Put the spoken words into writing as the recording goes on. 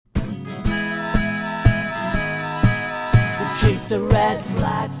the red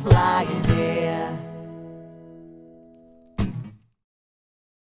flag flying here.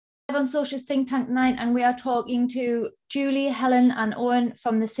 On Socialist Think Tank Night, and we are talking to Julie, Helen and Owen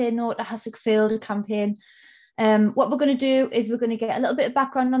from the Say No to Hassock Field campaign. What we're going to do is we're going to get a little bit of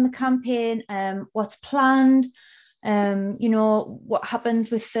background on the campaign, what's planned, what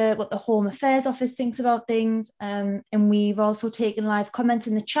happens with what the Home Affairs Office thinks about things, and we've also taken live comments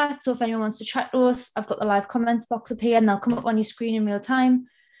in the chat, so if anyone wants to chat to us, I've got the live comments box up here and they'll come up on your screen in real time.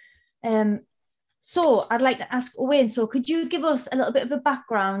 So I'd like to ask Owen, so could you give us a little bit of a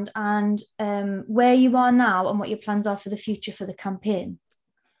background and where you are now and what your plans are for the future for the campaign?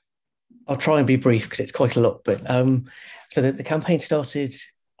 I'll try and be brief because it's quite a lot, but so the campaign started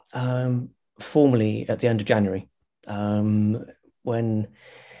formally at the end of January, when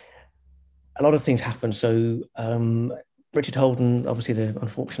a lot of things happened. So Richard Holden, obviously the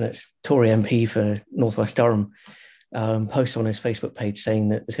unfortunate Tory MP for North West Durham, posted on his Facebook page saying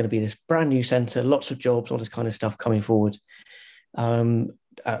that there's going to be this brand new centre, lots of jobs, all this kind of stuff coming forward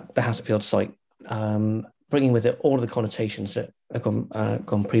at the Hassock Field site, bringing with it all of the connotations that have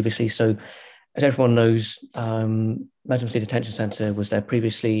gone previously. So as everyone knows, Medmency Detention Centre was there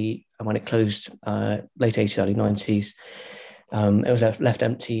previously, and when it closed late 80s, early 90s, it was left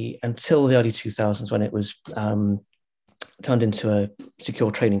empty until the early 2000s, when it was turned into a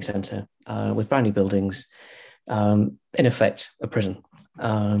secure training centre with brand new buildings, in effect a prison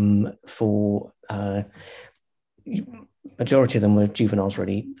for majority of them were juveniles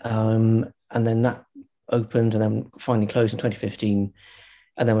really, and then that opened and then finally closed in 2015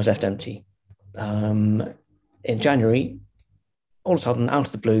 and then was left empty. In January, all of a sudden, out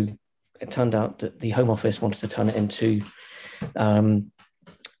of the blue, it turned out that the Home Office wanted to turn it into an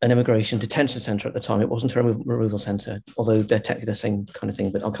immigration detention centre at the time. It wasn't a removal centre, although they're technically the same kind of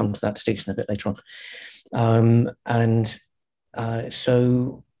thing, but I'll come to that distinction a bit later on.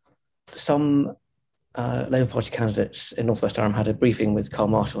 So some Labour Party candidates in North West Durham had a briefing with Carl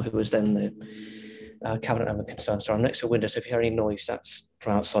Marshall, who was then the cabinet member concerned. So I'm next to a window, so if you hear any noise, that's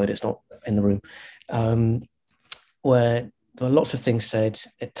from outside, it's not in the room. Where there were lots of things said.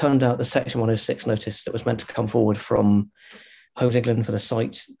 It turned out the Section 106 notice that was meant to come forward from Homes England for the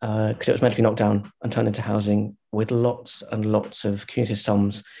site, because it was meant to be knocked down and turned into housing with lots and lots of community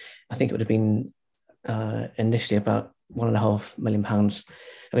sums. I think it would have been initially about £1.5 million of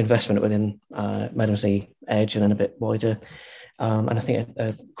investment within Medmency Edge and then a bit wider. And I think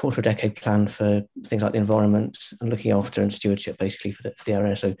a quarter of a decade plan for things like the environment and looking after and stewardship basically for the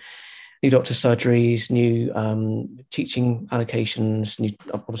area. So new doctor surgeries, new teaching allocations,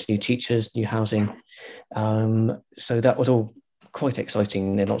 obviously new teachers, new housing. So that was all quite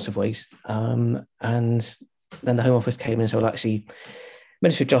exciting in lots of ways. And then the Home Office came in and said, well, actually,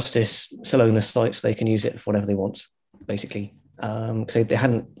 Ministry of Justice still own the site, so they can use it for whatever they want, basically. Because they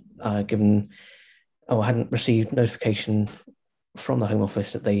hadn't hadn't received notification from the Home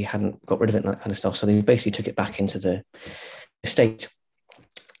Office that they hadn't got rid of it and that kind of stuff. So they basically took it back into the estate.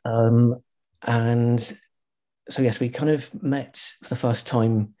 And so, yes, we kind of met for the first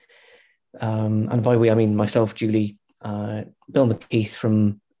time. And by we, I mean myself, Julie, Bill McKeith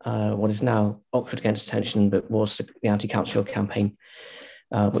from what is now Oxford Against Detention, but was the Anti-Council campaign,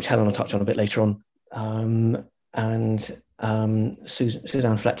 which Helen will touch on a bit later on. And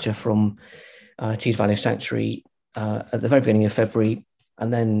Suzanne Fletcher from Tees Valley Sanctuary at the very beginning of February,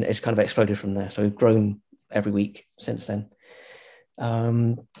 and then it's kind of exploded from there. So we've grown every week since then.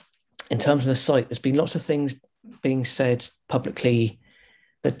 In terms of the site, there's been lots of things being said publicly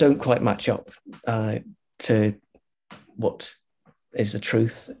that don't quite match up to what is the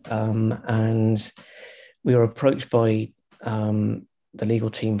truth. And we were approached by the legal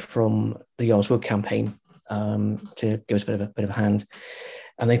team from the Yards Wood campaign to give us a bit of a hand.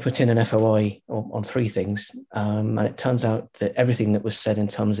 And they put in an FOI on three things. And it turns out that everything that was said in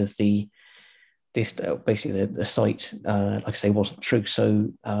terms of basically the site, like I say, wasn't true.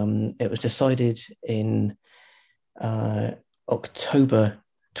 So it was decided in October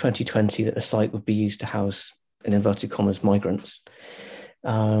 2020 that the site would be used to house, in inverted commas, migrants.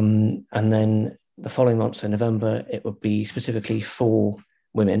 And then the following month, so November, it would be specifically for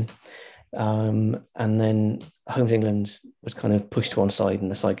women. And then Homes England was kind of pushed to one side and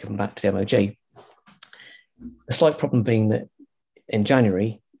the site given back to the MOJ. The slight problem being that in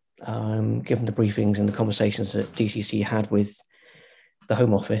January, given the briefings and the conversations that DCC had with the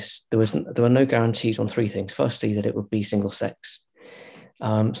Home Office, there were no guarantees on three things. Firstly, that it would be single sex.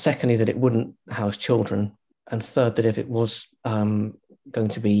 Secondly, that it wouldn't house children. And third, that if it was going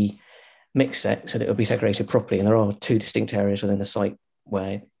to be mixed sex, that it would be segregated properly. And there are two distinct areas within the site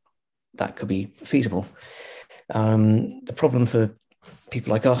where that could be feasible. The problem for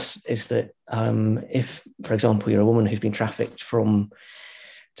people like us is that if, for example, you're a woman who's been trafficked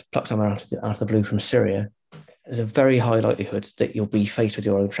plucked somewhere out of the blue from Syria, there's a very high likelihood that you'll be faced with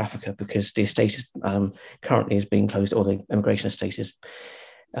your own trafficker, because the estate currently is being closed, or the immigration estate is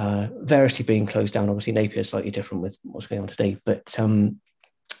variously being closed down. Obviously, Napier is slightly different with what's going on today, but so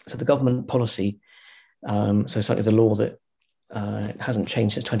the government policy, so certainly the law that hasn't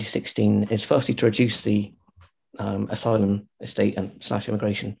changed since 2016, is firstly to reduce the asylum estate and /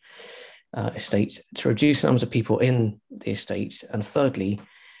 immigration estate, to reduce the numbers of people in the estate, and thirdly,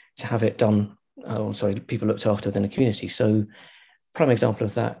 to have it done, people looked after within the community. So prime example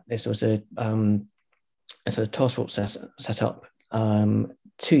of that is there was a task force set up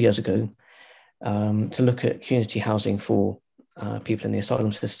 2 years ago to look at community housing for people in the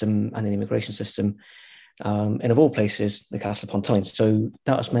asylum system and in the immigration system, and of all places, the Castle upon Tyne. So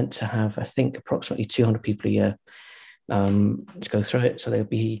that was meant to have, I think, approximately 200 people a year to go through it. So they'll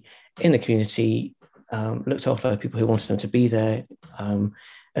be in the community, looked after by people who wanted them to be there,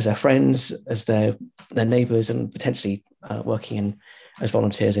 as their friends, as their neighbours, and potentially working as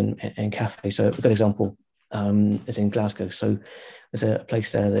volunteers in cafes. So a good example is in Glasgow. So there's a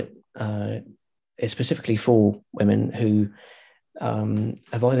place there that is specifically for women who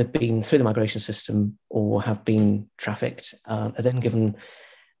have either been through the migration system or have been trafficked, are then given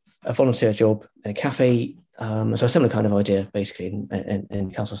a volunteer job in a cafe. So a similar kind of idea, basically,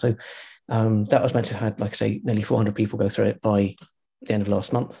 in council. So that was meant to have, like I say, nearly 400 people go through it by the end of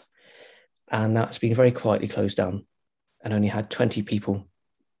last month. And that's been very quietly closed down and only had 20 people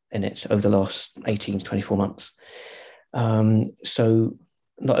in it over the last 18 to 24 months. So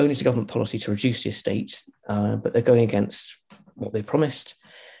not only is the government policy to reduce the estate, but they're going against what they promised.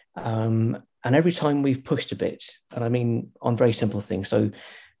 And every time we've pushed a bit, and I mean on very simple things. So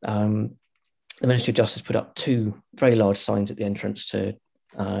the Ministry of Justice put up 2 very large signs at the entrance to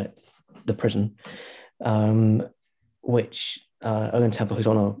the prison, which Owen Temple, who's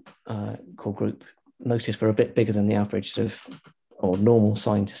on our core group, noticed were a bit bigger than the average or normal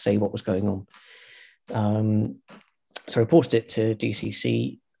sign to say what was going on. So I reported it to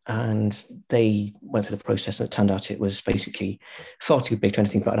DCC, and they went through the process, and it turned out it was basically far too big to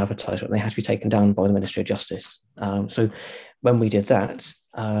anything but an advertisement, and they had to be taken down by the Ministry of Justice. So when we did that,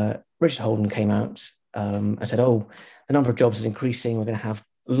 Richard Holden came out and said, the number of jobs is increasing. We're going to have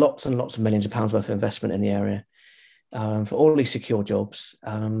lots and lots of millions of pounds worth of investment in the area for all these secure jobs.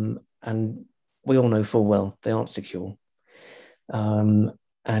 And we all know full well they aren't secure.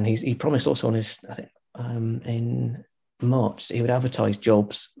 And he promised also on his, I think, in March, he would advertise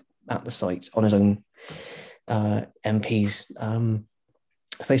jobs at the site on his own MP's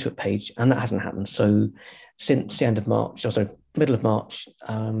Facebook page, and that hasn't happened. So since the end of March, middle of March,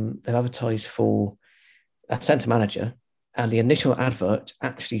 they've advertised for a centre manager, and the initial advert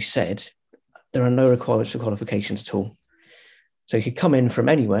actually said there are no requirements for qualifications at all. So you could come in from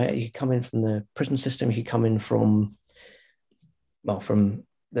anywhere. You could come in from the prison system. You could come in from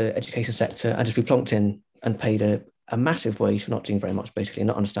the education sector and just be plonked in and paid a massive wage for not doing very much, basically,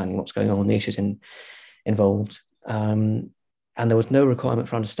 not understanding what's going on, the issues involved. And there was no requirement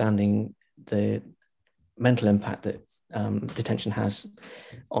for understanding the mental impact that detention has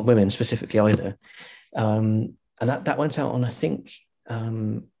on women specifically either. And that went out on, I think,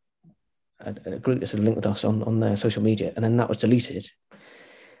 a group that sort of linked with us on their social media, and then that was deleted.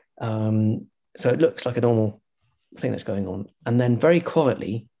 So it looks like a normal thing that's going on. And then very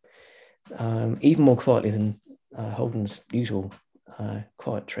quietly, even more quietly than Holden's usual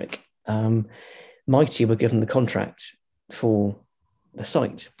quiet trick, Mighty were given the contract for the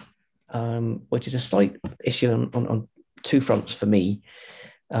site, which is a slight issue on 2 fronts for me,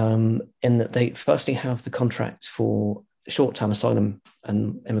 in that they firstly have the contract for short-term asylum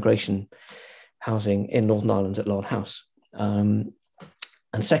and immigration housing in Northern Ireland at Larne House. And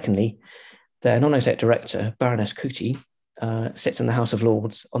secondly, their non-exec director, Baroness Cootie, sits in the House of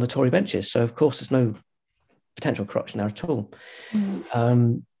Lords on the Tory benches. So, of course, there's no potential corruption there at all.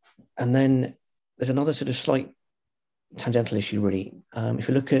 And then there's another sort of slight tangential issue, really. If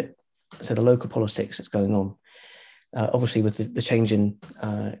you look at the local politics that's going on, obviously with the change in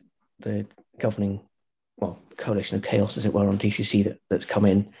the governing, coalition of chaos, as it were, on DCC that's come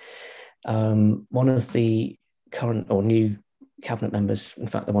in, one of the current or new cabinet members, in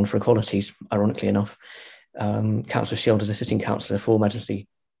fact, the one for equalities, ironically enough, Councillor Shield is a sitting councillor for Emergency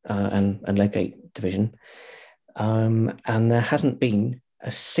and Ledgate Division. And there hasn't been a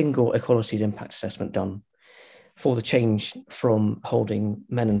single equalities impact assessment done for the change from holding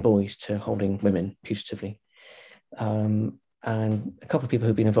men and boys to holding women putatively. And a couple of people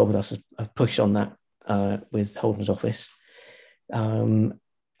who've been involved with us have pushed on that with Holden's office.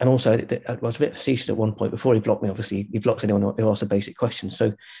 And also, I was a bit facetious at one point. Before he blocked me, obviously, he blocks anyone who asks a basic question.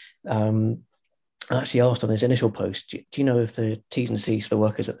 So I actually asked on his initial post, do you know if the T's and C's for the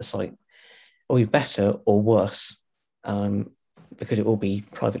workers at the site will be better or worse, because it will be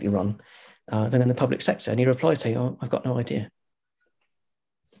privately run, than in the public sector? And he replied saying, oh, I've got no idea.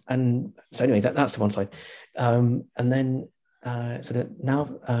 And so anyway, that's the one side. And then, so that now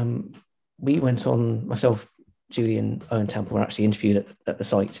we went on, myself, Julie and Owen Temple were actually interviewed at the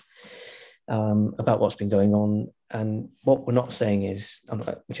site about what's been going on. And what we're not saying is,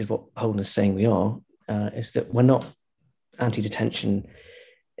 which is what Holden is saying we are, is that we're not anti-detention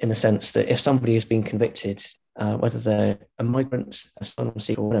in the sense that if somebody has been convicted, whether they're a migrant, asylum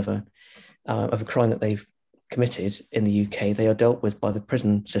seeker, or whatever, of a crime that they've committed in the UK, they are dealt with by the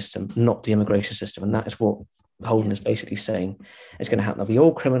prison system, not the immigration system. And that is what Holden is basically saying is going to happen. They'll be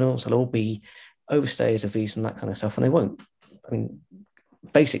all criminals, they'll all be overstayers of visa and that kind of stuff, and they won't. I mean,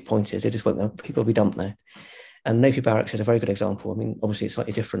 basic point is they just won't. People will be dumped there. And Napier Barracks is a very good example. I mean, obviously it's a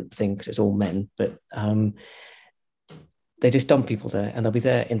slightly different thing because it's all men, but they just dump people there and they'll be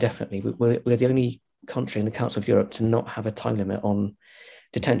there indefinitely. We're the only country in the Council of Europe to not have a time limit on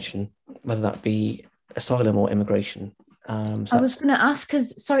detention, whether that be asylum or immigration. I was going to ask,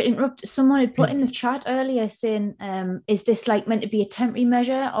 because, sorry to interrupt, someone had put in the chat earlier saying, is this like meant to be a temporary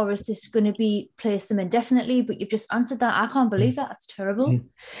measure, or is this going to be place them indefinitely? But you've just answered that. I can't believe that. That's terrible.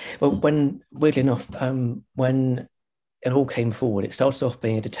 Well, weirdly enough, when it all came forward, it started off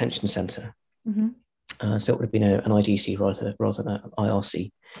being a detention centre. So it would have been an IDC rather than an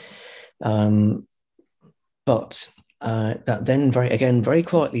IRC. But that then very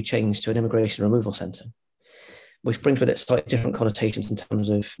quietly changed to an immigration removal centre, which brings with it slightly different connotations in terms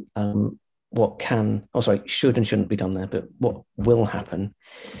of what should and shouldn't be done there. But what will happen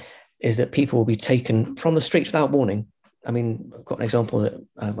is that people will be taken from the streets without warning. I mean, I've got an example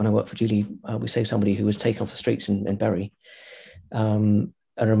that when I worked for Julie, we saved somebody who was taken off the streets in Bury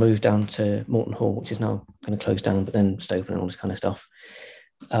and removed down to Morton Hall, which is now going to close down, but then stay open and all this kind of stuff,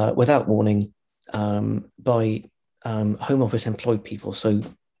 without warning, by Home Office employed people. So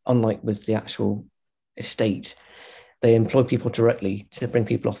unlike with the actual estate, they employ people directly to bring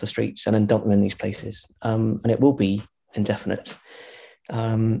people off the streets and then dump them in these places. And it will be indefinite.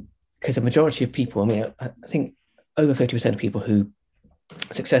 Because the majority of people, I mean, I think over 50% of people who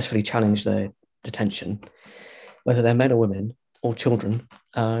successfully challenge their detention, whether they're men or women or children,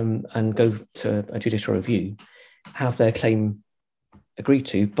 and go to a judicial review, have their claim agreed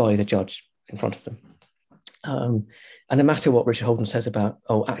to by the judge in front of them. And no matter what Richard Holden says about,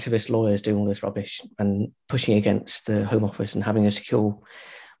 activist lawyers doing all this rubbish and pushing against the Home Office and having a secure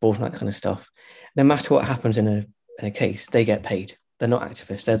board and that kind of stuff, no matter what happens in a case, they get paid. They're not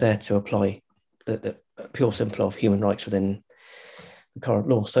activists. They're there to apply the pure simple of human rights within the current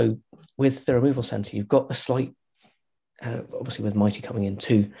law. So with the removal centre, you've got a slight, obviously with Mighty coming in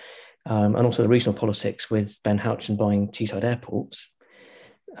too, and also the regional politics with Ben Houchen buying Teesside airports.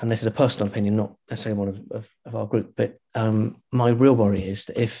 And this is a personal opinion, not necessarily one of our group, but my real worry is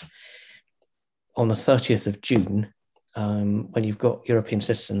that if on the 30th of June, when you've got European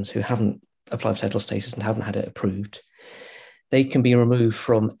citizens who haven't applied for settled status and haven't had it approved, they can be removed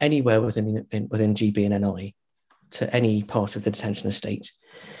from anywhere within GB and NI to any part of the detention estate,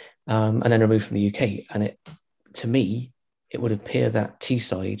 and then removed from the UK. And to me, it would appear that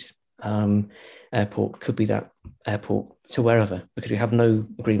Teesside airport could be that airport to wherever, because we have no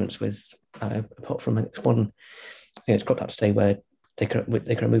agreements with, apart from one, I think it's cropped up today, where they can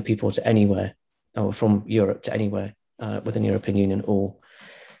remove people to anywhere, or from Europe to anywhere within the European Union or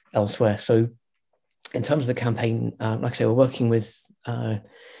elsewhere. So in terms of the campaign, like I say, we're working with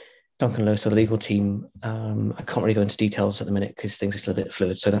Duncan Lewis, or the legal team. I can't really go into details at the minute because things are still a bit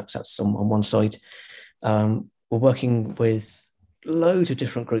fluid. So that's on one side. We're working with loads of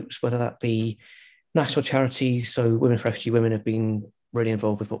different groups, whether that be national charities. So Women for Refugee Women have been really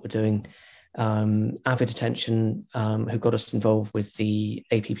involved with what we're doing. Avid Detention, who got us involved with the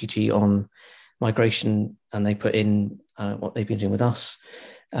APPG on migration, and they put in what they've been doing with us.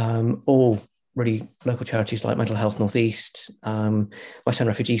 All really local charities like Mental Health North East, West End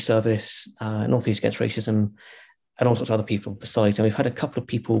Refugee Service, North East Against Racism, and all sorts of other people besides. And we've had a couple of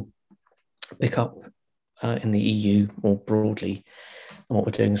people pick up in the EU more broadly on what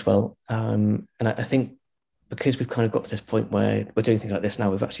we're doing as well. And I think because we've kind of got to this point where we're doing things like this now,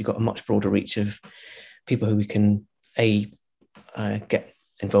 we've actually got a much broader reach of people who we can get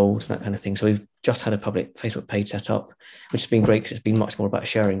involved and that kind of thing. So we've just had a public Facebook page set up, which has been great because it's been much more about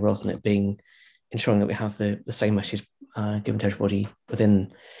sharing rather than it being ensuring that we have the same message given to everybody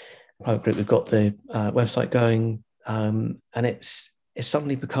within private group, we've got the website going, and it's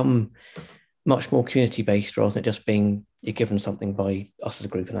suddenly become much more community based rather than just being you're given something by us as a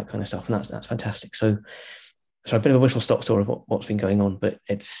group and that kind of stuff, and that's fantastic. So a bit of a whistle stop tour of what's been going on, but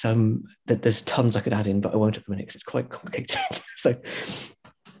it's that there's tons I could add in, but I won't at the minute because it's quite complicated. So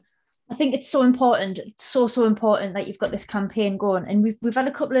I think it's so important. It's so important that you've got this campaign going, and we've had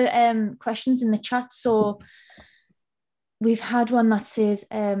a couple of questions in the chat. So we've had one that says,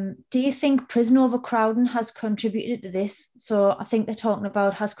 do you think prison overcrowding has contributed to this? So I think they're talking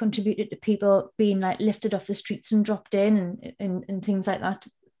about has contributed to people being like lifted off the streets and dropped in and things like that.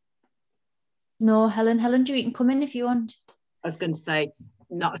 No, Helen, you can come in if you want. I was going to say,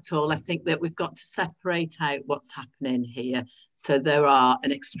 not at all. I think that we've got to separate out what's happening here. So there are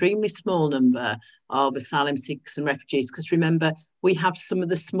an extremely small number of asylum seekers and refugees, because remember, we have some of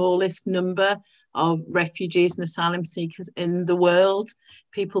the smallest number of refugees and asylum seekers in the world.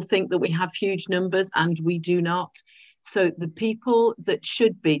 People think that we have huge numbers, and we do not. So the people that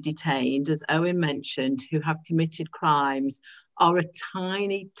should be detained, as Owen mentioned, who have committed crimes, are a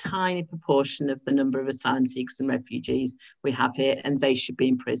tiny proportion of the number of asylum seekers and refugees we have here, and they should be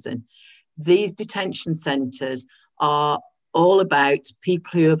in prison. These detention centres are all about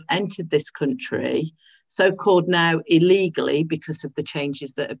people who have entered this country, so-called now illegally because of the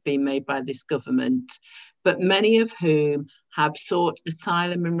changes that have been made by this government, but many of whom have sought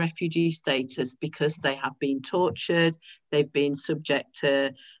asylum and refugee status because they have been tortured, they've been subject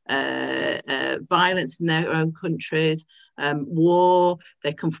to violence in their own countries, war,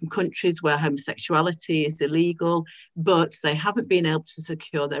 they come from countries where homosexuality is illegal, but they haven't been able to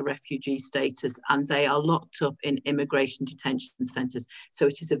secure their refugee status, and they are locked up in immigration detention centres. So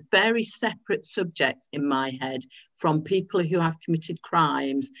it is a very separate subject in my head from people who have committed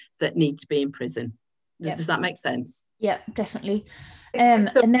crimes that need to be in prison. Yep. Does that make sense? Yeah, definitely. And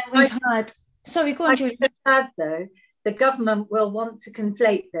then we've had, sorry, go on, Julie. Though, the government will want to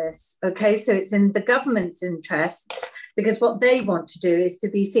conflate this, okay? So it's in the government's interests, because what they want to do is to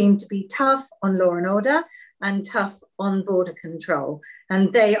be seen to be tough on law and order and tough on border control.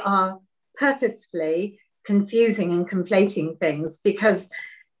 And they are purposefully confusing and conflating things, because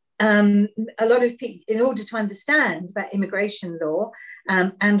a lot of people, in order to understand about immigration law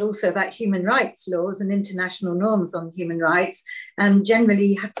and also about human rights laws and international norms on human rights, generally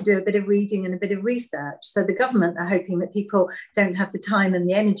you have to do a bit of reading and a bit of research. So the government are hoping that people don't have the time and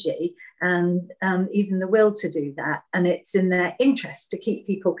the energy and even the will to do that. And it's in their interest to keep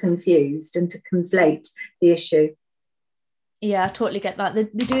people confused and to conflate the issue. Yeah, I totally get that. They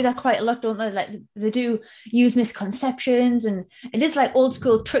do that quite a lot, don't they? Like they do use misconceptions, and it is like old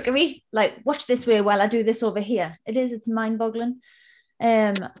school trickery. Like, watch this way while I do this over here. It's mind-boggling.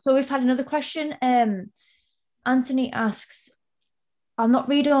 So we've had another question. Anthony asks, I'll not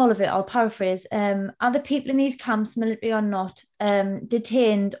read all of it, I'll paraphrase. Are the people in these camps, military or not,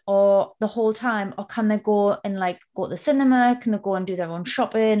 detained or the whole time, or can they go and like go to the cinema? Can they go and do their own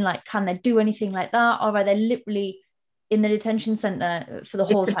shopping? Like, can they do anything like that? Or are they literally in the detention centre for the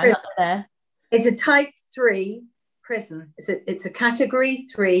whole time that they're there? It's a type 3 prison. It's a category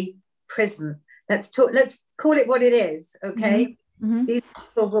 3 prison. Let's call it what it is, okay? Mm-hmm. These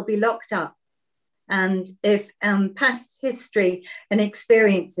people will be locked up. And if past history and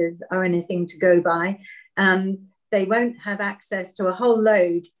experiences are anything to go by, they won't have access to a whole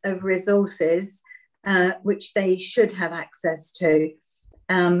load of resources, which they should have access to.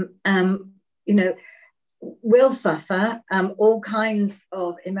 Will suffer all kinds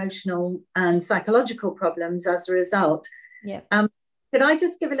of emotional and psychological problems as a result. Yeah. Could I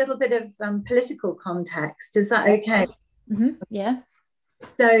just give a little bit of political context? Is that okay? Mm-hmm. Yeah.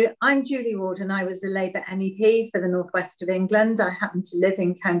 So I'm Julie Ward, and I was a Labour MEP for the northwest of England. I happen to live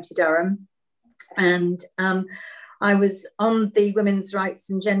in County Durham, and I was on the Women's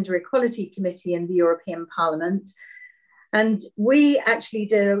Rights and Gender Equality Committee in the European Parliament, and we actually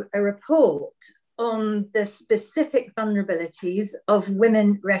did a report on the specific vulnerabilities of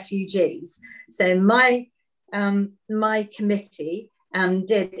women refugees. So my committee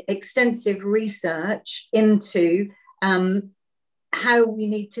did extensive research into how we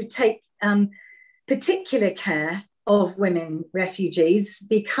need to take particular care of women refugees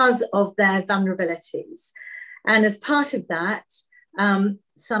because of their vulnerabilities. And as part of that,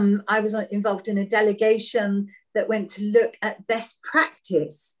 I was involved in a delegation that went to look at best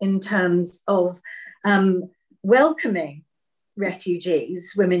practice in terms of welcoming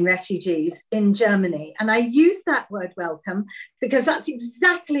refugees, women refugees in Germany. And I use that word welcome because that's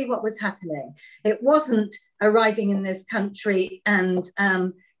exactly what was happening. It wasn't arriving in this country and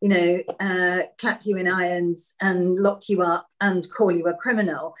clap you in irons and lock you up and call you a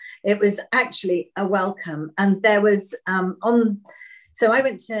criminal. It was actually a welcome. And there was so I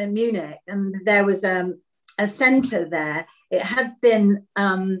went to Munich, and there was a centre there. It had been,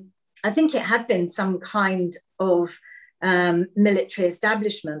 I think it had been some kind of military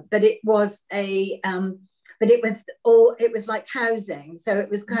establishment, but it was it was like housing. So it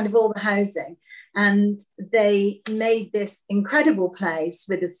was kind of all the housing. And they made this incredible place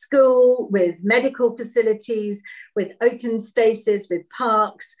with a school, with medical facilities, with open spaces, with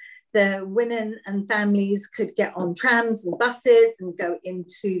parks. The women and families could get on trams and buses and go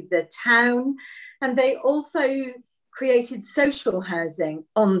into the town. And they also created social housing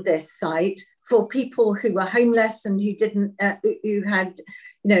on this site for people who were homeless and who couldn't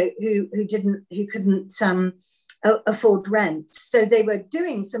afford rent. So they were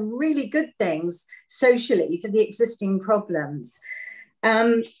doing some really good things socially for the existing problems.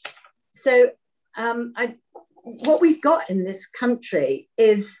 What we've got in this country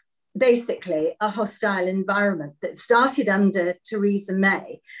is basically a hostile environment that started under Theresa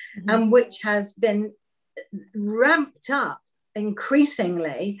May, and which has been ramped up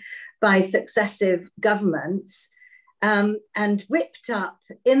increasingly by successive governments, and whipped up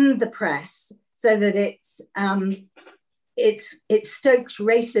in the press, so that it stokes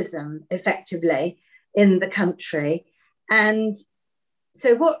racism effectively in the country. And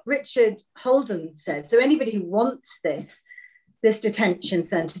so what Richard Holden said, so anybody who wants this detention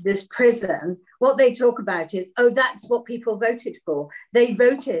centre, this prison, what they talk about is, oh, that's what people voted for. They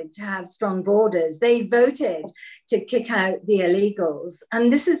voted to have strong borders. They voted to kick out the illegals.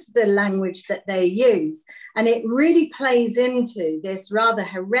 And this is the language that they use. And it really plays into this rather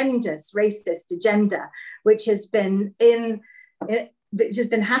horrendous racist agenda, which has been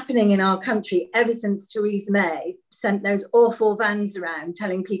happening in our country ever since Theresa May sent those awful vans around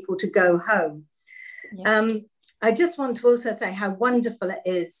telling people to go home. Yeah. I just want to also say how wonderful it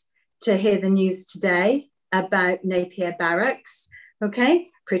is to hear the news today about Napier Barracks. Okay,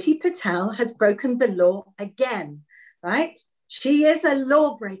 Priti Patel has broken the law again, right? She is a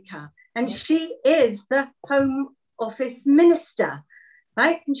lawbreaker, and she is the Home Office Minister,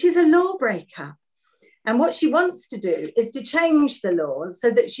 right? And she's a lawbreaker. And what she wants to do is to change the laws so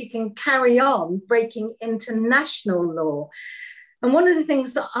that she can carry on breaking international law. And one of the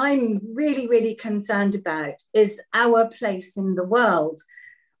things that I'm really, really concerned about is our place in the world.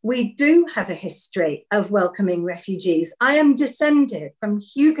 We do have a history of welcoming refugees. I am descended from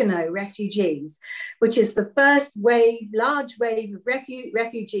Huguenot refugees, which is the first large wave of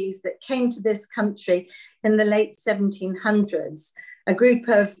refugees that came to this country in the late 1700s, a group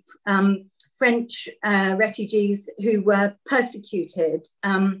of French refugees who were persecuted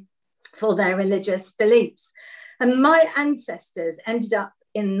for their religious beliefs. And my ancestors ended up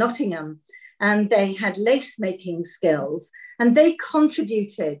in Nottingham, and they had lace making skills, and they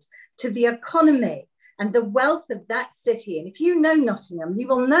contributed to the economy and the wealth of that city. And if you know Nottingham, you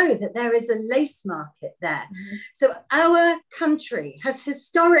will know that there is a lace market there. Mm-hmm. So our country has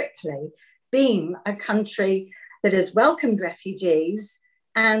historically been a country that has welcomed refugees.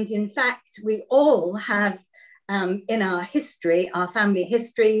 And in fact, we all have in our history, our family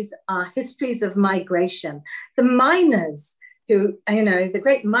histories, our histories of migration. The miners who, the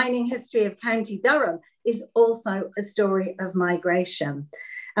great mining history of County Durham is also a story of migration.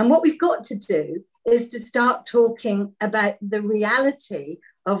 And what we've got to do is to start talking about the reality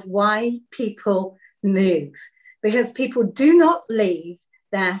of why people move, because people do not leave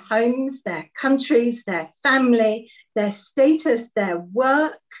their homes, their countries, their family, their status, their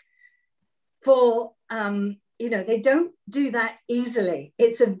work for, they don't do that easily.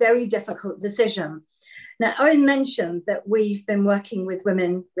 It's a very difficult decision. Now, Owen mentioned that we've been working with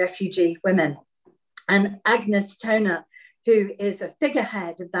refugee women, and Agnes Toner, who is a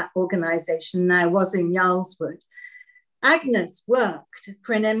figurehead of that organisation now, was in Yarlswood. Agnes worked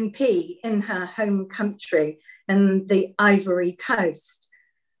for an MP in her home country in the Ivory Coast.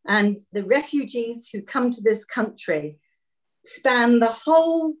 And the refugees who come to this country span the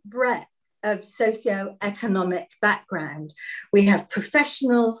whole breadth of socio-economic background. We have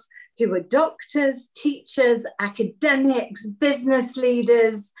professionals who are doctors, teachers, academics, business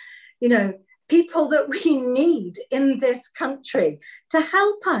leaders, people that we need in this country to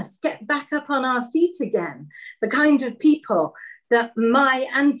help us get back up on our feet again. The kind of people that my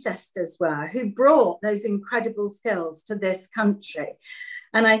ancestors were, who brought those incredible skills to this country.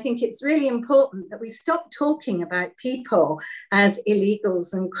 And I think it's really important that we stop talking about people as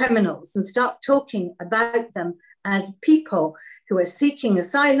illegals and criminals and start talking about them as people who are seeking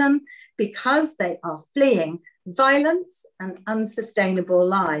asylum because they are fleeing violence and unsustainable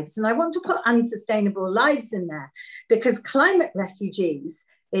lives. And I want to put unsustainable lives in there because climate refugees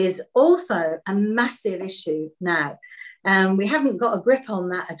is also a massive issue now. We haven't got a grip on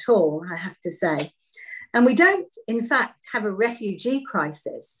that at all, I have to say. And we don't, in fact, have a refugee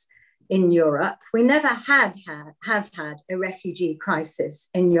crisis in Europe. We never have had a refugee crisis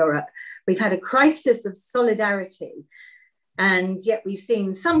in Europe. We've had a crisis of solidarity. And yet we've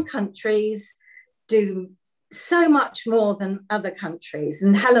seen some countries do so much more than other countries.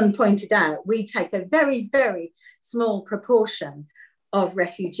 And Helen pointed out, we take a very, very small proportion of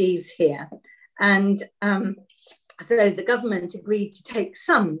refugees here. And so the government agreed to take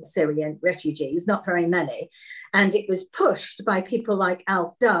some Syrian refugees, not very many. And it was pushed by people like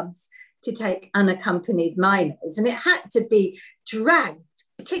Alf Dubs to take unaccompanied minors. And it had to be dragged,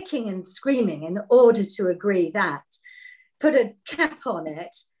 kicking and screaming in order to agree that, put a cap on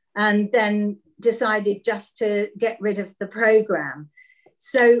it, and then decided just to get rid of the programme.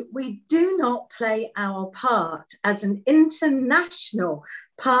 So we do not play our part as an international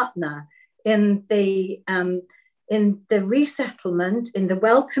partner in the resettlement, in the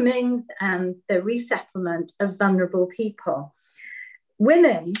welcoming and the resettlement of vulnerable people.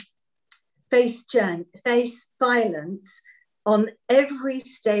 Women face violence on every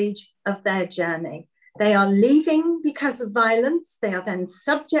stage of their journey. They are leaving because of violence. They are then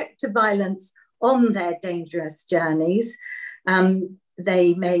subject to violence on their dangerous journeys.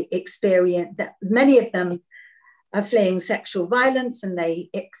 They may experience that many of them are fleeing sexual violence, and they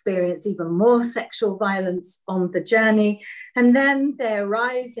experience even more sexual violence on the journey. And then they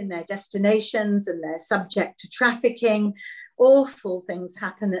arrive in their destinations and they're subject to trafficking. Awful things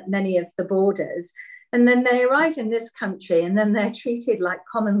happen at many of the borders. And then they arrive in this country and then they're treated like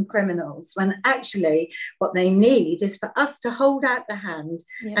common criminals, when actually what they need is for us to hold out the hand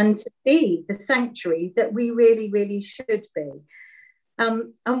and to be the sanctuary that we really, really should be.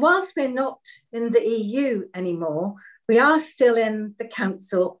 And whilst we're not in the EU anymore, we are still in the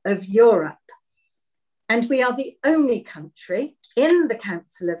Council of Europe. And we are the only country in the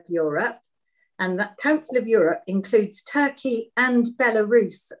Council of Europe, and that Council of Europe includes Turkey and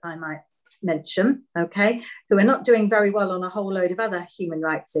Belarus, I might mention, okay, who are not doing very well on a whole load of other human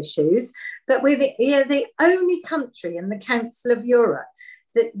rights issues, but we're the only country in the Council of Europe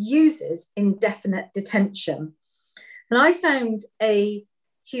that uses indefinite detention. And I found a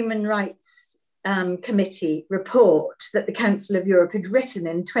Human Rights Committee report that the Council of Europe had written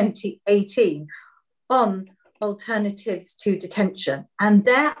in 2018 on alternatives to detention. And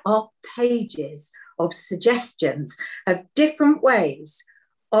there are pages of suggestions of different ways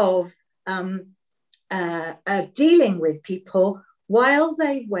of dealing with people while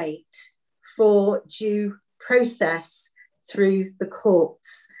they wait for due process through the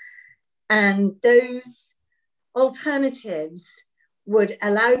courts. And those alternatives would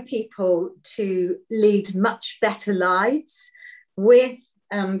allow people to lead much better lives with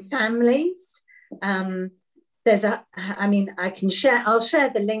families. I'll share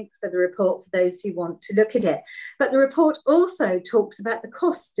the link for the report for those who want to look at it. But the report also talks about the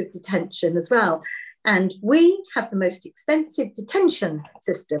cost of detention as well. And we have the most expensive detention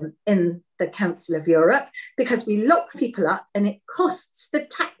system in the Council of Europe because we lock people up and it costs the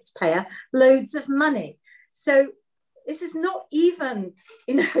taxpayer loads of money. So this is not even,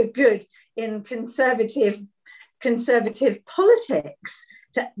 good in conservative politics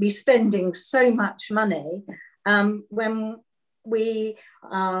to be spending so much money when we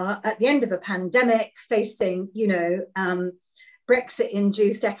are at the end of a pandemic facing,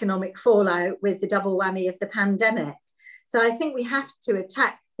 Brexit-induced economic fallout with the double whammy of the pandemic. So I think we have to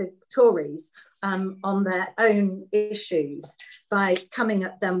attack the Tories on their own issues by coming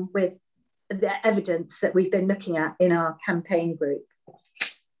at them with the evidence that we've been looking at in our campaign group.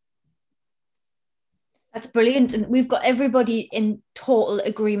 That's brilliant. And we've got everybody in total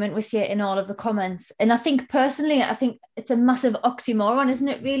agreement with you in all of the comments. And I think personally, it's a massive oxymoron, isn't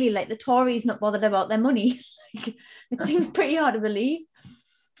it, really? Like the Tories not bothered about their money. It seems pretty hard to believe.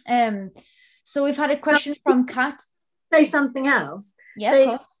 So we've had a question from Kat. Say something else. Yeah, of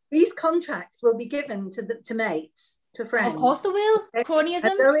course. These contracts will be given to mates, to friends. Of course they will.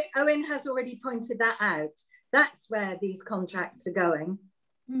 Cronyism. Owen has already pointed that out. That's where these contracts are going.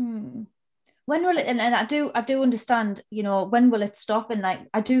 When will it, and I do understand, when will it stop? And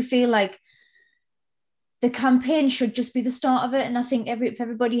I do feel like the campaign should just be the start of it. And I think if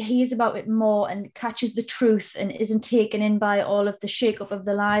everybody hears about it more and catches the truth and isn't taken in by all of the shake-up of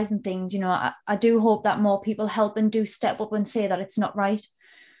the lies and things, I do hope that more people help and do step up and say that it's not right.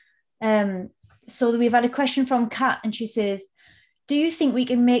 So we've had a question from Kat, and she says, do you think we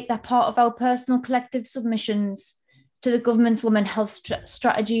can make that part of our personal collective submissions to the government's Women Health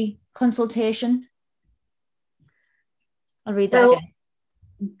Strategy consultation? I'll read that again.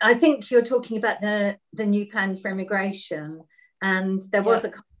 I think you're talking about the new plan for immigration, and there was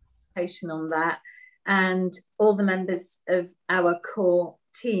a consultation on that, and all the members of our core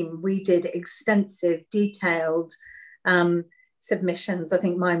team, we did extensive, detailed submissions. I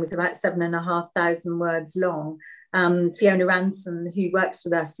think mine was about 7,500 words long. Fiona Ransom, who works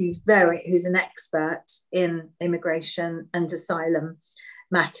with us, who's an expert in immigration and asylum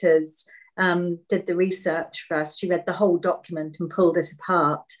matters, did the research for us. She read the whole document and pulled it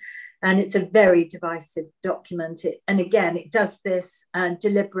apart. And it's a very divisive document. And again, it does this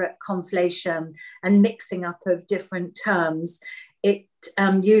deliberate conflation and mixing up of different terms. It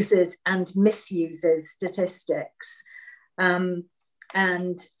uses and misuses statistics and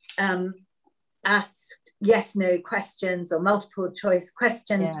asked yes/no questions or multiple choice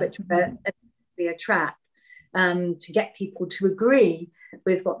questions, which were a trap to get people to agree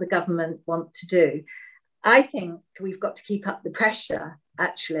with what the government want to do. I think we've got to keep up the pressure,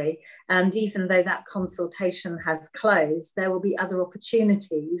 actually. And even though that consultation has closed, there will be other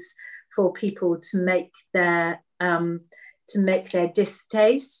opportunities for people to make their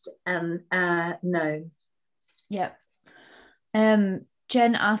distaste known. Yeah.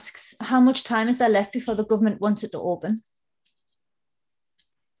 Jen asks, how much time is there left before the government wants it to open?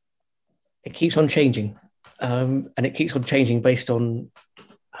 It keeps on changing. And it keeps on changing based on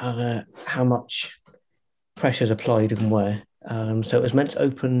how much pressure is applied and where. So it was meant to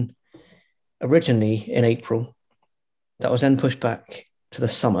open originally in April. That was then pushed back to the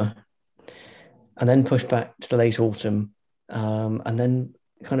summer and then pushed back to the late autumn and then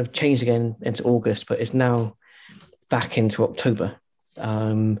kind of changed again into August, but it's now back into October.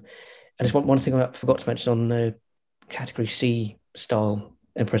 And it's one thing I forgot to mention on the Category C style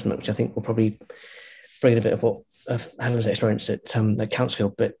imprisonment, which I think will probably bring in a bit of Helen's experience at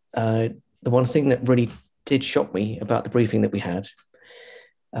Countsfield. But the one thing that really did shock me about the briefing that we had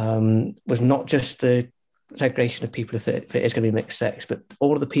was not just the segregation of people if it is going to be mixed sex, but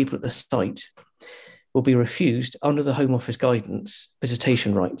all of the people at the site will be refused under the Home Office guidance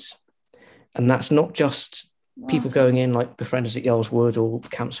visitation rights. And that's not just people going in like befrienders at Yarl's Wood or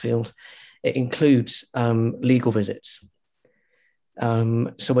Campsfield. It includes legal visits.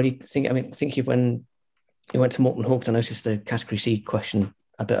 So when you think, when you went to Morton Hall, because I noticed the Category C question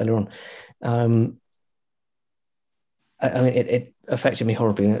a bit earlier on. It affected me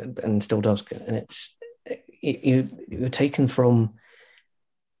horribly and still does. And you're taken from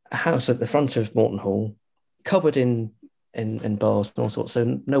a house at the front of Morton Hall, covered in bars and all sorts.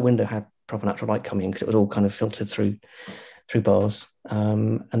 So no window had proper natural light coming in because it was all kind of filtered through bars.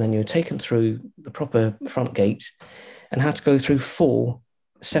 And then you were taken through the proper front gate and had to go through 4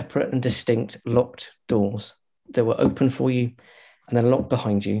 separate and distinct locked doors that were open for you and then locked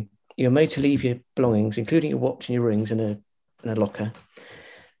behind you. You were made to leave your belongings, including your watch and your rings, in a locker,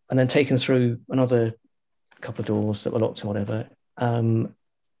 and then taken through another couple of doors that were locked and whatever, and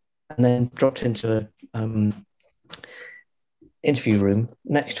then dropped into a interview room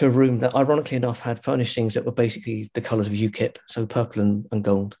next to a room that, ironically enough, had furnishings that were basically the colours of UKIP, so purple and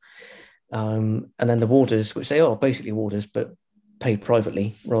gold. And then the warders, which they are basically warders, but paid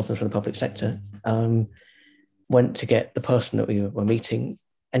privately rather than from the public sector, went to get the person that we were meeting.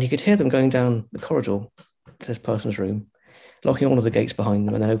 And you could hear them going down the corridor to this person's room, locking all of the gates behind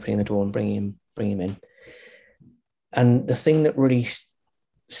them and then opening the door and bringing him in. And the thing that really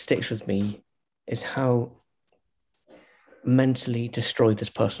sticks with me is how mentally destroyed this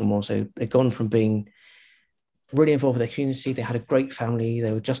person was. So they'd gone from being really involved with their community. They had a great family.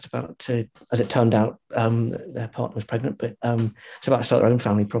 They were just about to, as it turned out, their partner was pregnant, but it's about to start their own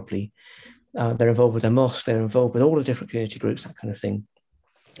family properly. They're involved with their mosque. They're involved with all the different community groups, that kind of thing.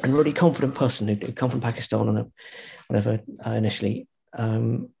 And really confident person who'd come from Pakistan and whatever initially.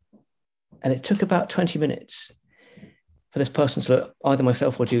 And it took about 20 minutes for this person to look either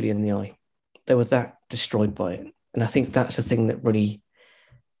myself or Julie in the eye. They were that destroyed by it. And I think that's the thing that really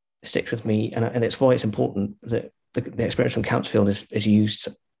sticks with me. And it's why it's important that the experience from Countsfield is used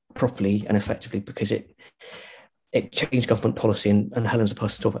properly and effectively, because it changed government policy. And Helen's a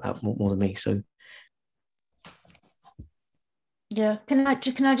person to talk about that more than me. So. Yeah, can I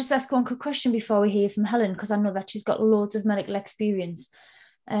just ask one quick question before we hear from Helen, because I know that she's got loads of medical experience.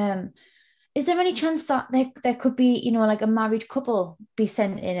 Is there any chance that there could be, like a married couple be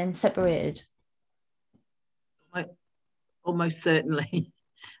sent in and separated? Almost certainly,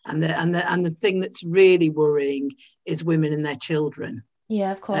 and the thing that's really worrying is women and their children.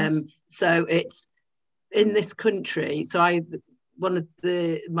 Yeah, of course. So it's in this country. So one of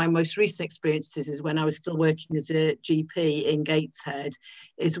my most recent experiences is when I was still working as a GP in Gateshead,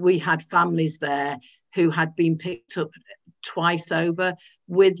 is we had families there who had been picked up twice over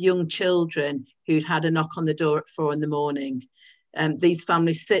with young children who'd had a knock on the door at 4 a.m. These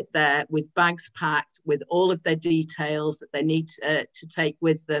families sit there with bags packed with all of their details that they need to take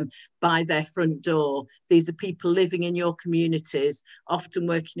with them by their front door. These are people living in your communities, often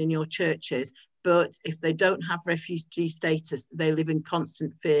working in your churches. But if they don't have refugee status, they live in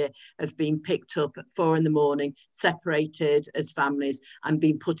constant fear of being picked up at 4 a.m, separated as families, and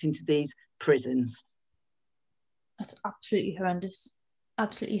being put into these prisons. That's absolutely horrendous.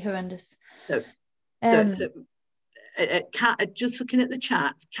 Absolutely horrendous. So Kat, just looking at the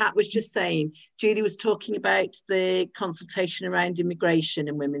chat, Kat was just saying, Julie was talking about the consultation around immigration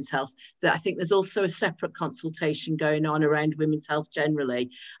and women's health, that I think there's also a separate consultation going on around women's health generally.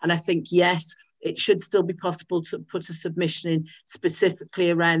 And I think, yes, it should still be possible to put a submission in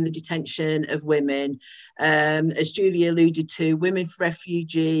specifically around the detention of women. As Julie alluded to, Women for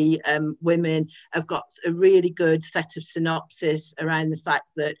Refugee Women have got a really good set of synopsis around the fact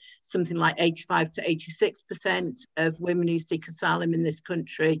that something like 85 to 86% of women who seek asylum in this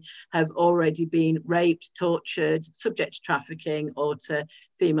country have already been raped, tortured, subject to trafficking, or to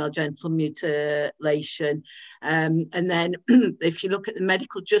female genital mutilation. And then if you look at the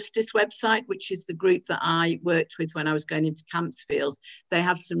Medical Justice website, which is the group that I worked with when I was going into Campsfield, they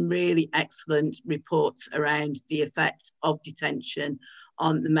have some really excellent reports around the effect of detention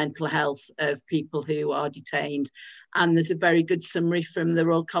on the mental health of people who are detained. And there's a very good summary from the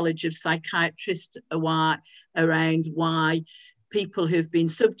Royal College of Psychiatrists around why people who've been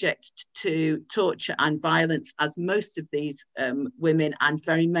subject to torture and violence, as most of these women and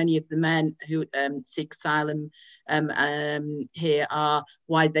very many of the men who seek asylum here are,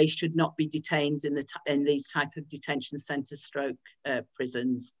 why they should not be detained in these type of detention centres stroke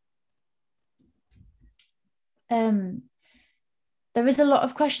prisons. There is a lot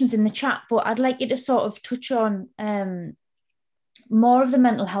of questions in the chat, but I'd like you to sort of touch on more of the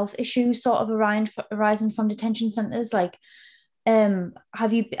mental health issues sort of arising from detention centres. Like,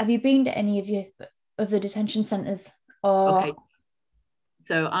 have you been to any of the detention centres? Okay.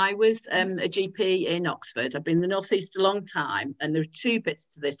 So I was a GP in Oxford. I've been in the North East a long time, and there are two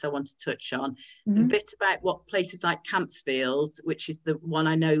bits to this I want to touch on. Mm-hmm. The bit about what places like Campsfield, which is the one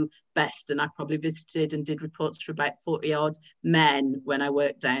I know best, and I probably visited and did reports for about 40 odd men when I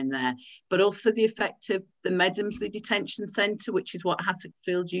worked down there, but also the effect of the Medhemsley Detention Centre, which is what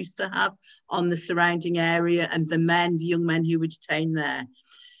Hassocfield used to have, on the surrounding area and the young men who were detained there.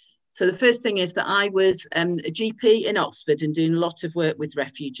 So the first thing is that I was a GP in Oxford and doing a lot of work with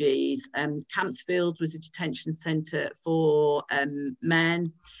refugees. Campsfield was a detention centre for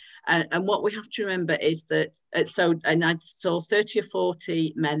men. And what we have to remember is that, I saw 30 or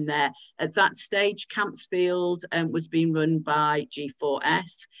 40 men there. At that stage, Campsfield was being run by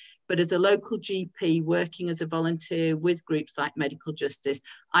G4S. But as a local GP working as a volunteer with groups like Medical Justice,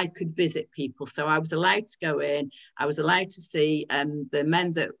 I could visit people. So I was allowed to go in, I was allowed to see the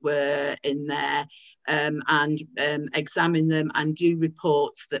men that were in there and examine them and do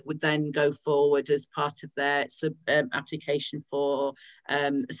reports that would then go forward as part of their application for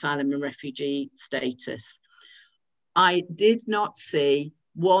asylum and refugee status. I did not see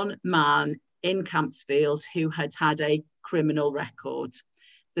one man in Campsfield who had had a criminal record.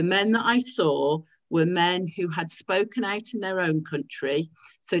 The men that I saw were men who had spoken out in their own country,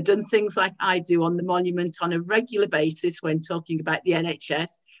 so done things like I do on the monument on a regular basis when talking about the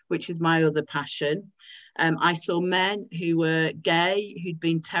NHS, which is my other passion. I saw men who were gay, who'd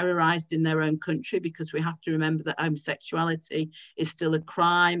been terrorised in their own country, because we have to remember that homosexuality is still a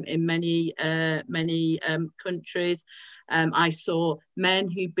crime in many countries. I saw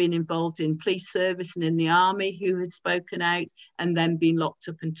men who'd been involved in police service and in the army who had spoken out and then been locked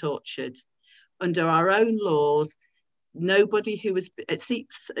up and tortured. Under our own laws, nobody who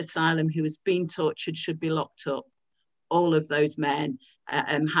seeks asylum who has been tortured should be locked up. All of those men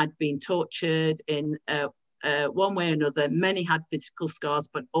had been tortured in one way or another. Many had physical scars,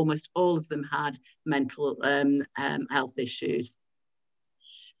 but almost all of them had mental health issues.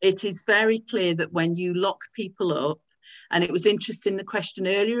 It is very clear that when you lock people up, and it was interesting, the question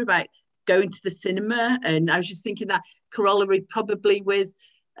earlier about going to the cinema, and I was just thinking that corollary probably with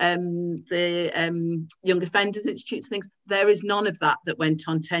the Young Offenders Institute and things, There is none of that that went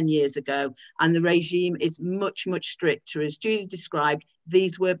on 10 years ago. And the regime is much, much stricter. As Julie described,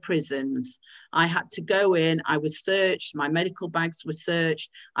 these were prisons. I had to go in, I was searched, my medical bags were searched,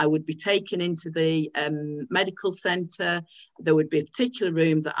 I would be taken into the medical centre. There would be a particular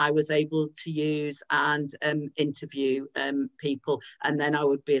room that I was able to use and interview people, and then I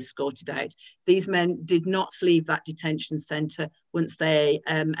would be escorted out. These men did not leave that detention centre once they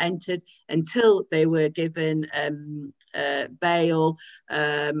entered until they were given bail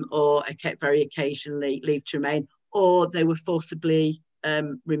or very occasionally leave to remain, or they were forcibly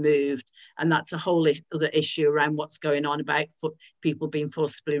removed. And that's a whole other issue around what's going on about people being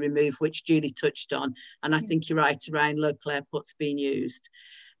forcibly removed, which Julie touched on. And I think you're right around local airports being used.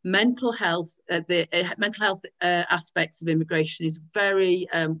 Mental health, mental health aspects of immigration is very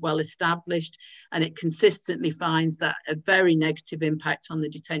well established, and it consistently finds that a very negative impact on the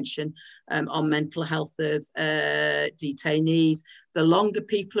detention, on mental health of detainees. The longer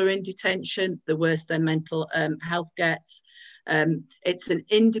people are in detention, the worse their mental health gets. It's an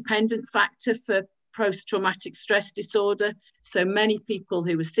independent factor for post-traumatic stress disorder. So many people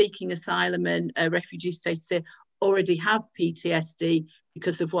who are seeking asylum and refugee status here already have PTSD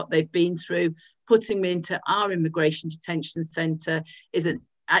because of what they've been through. Putting them into our immigration detention centre is an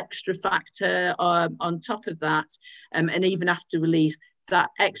extra factor on top of that. And even after release, that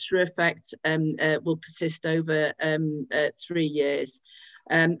extra effect will persist over 3 years.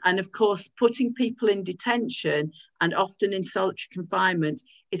 And of course, putting people in detention and often in solitary confinement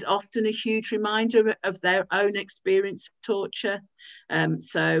is often a huge reminder of their own experience of torture.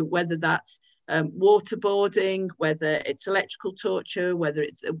 So whether that's waterboarding, whether it's electrical torture, whether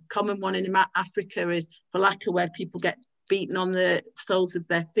it's a common one in Africa is falaka, where people get beaten on the soles of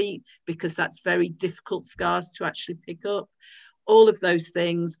their feet because that's very difficult scars to actually pick up. All of those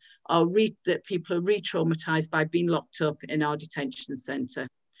things are that people are re-traumatized by being locked up in our detention centre.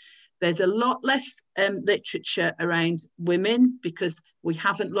 There's a lot less literature around women because we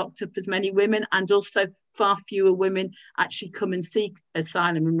haven't locked up as many women, and also far fewer women actually come and seek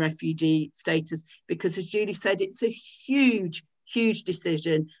asylum and refugee status because, as Julie said, it's a huge, huge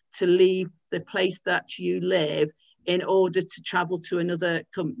decision to leave the place that you live in order to travel to another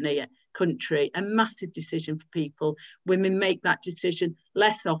country, a massive decision for people. Women make that decision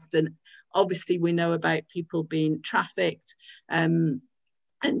less often. Obviously, we know about people being trafficked, and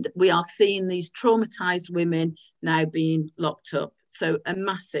we are seeing these traumatized women now being locked up. So a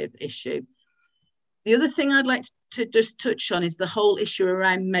massive issue. The other thing I'd like to just touch on is the whole issue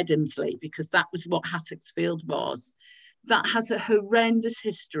around Medimsley, because that was what Hassexfield was. That has a horrendous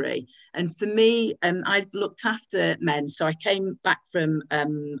history. And for me, I've looked after men. So I came back from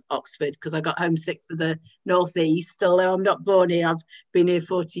Oxford because I got homesick for the Northeast, although I'm not born here, I've been here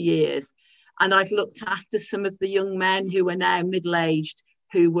 40 years. And I've looked after some of the young men who are now middle-aged,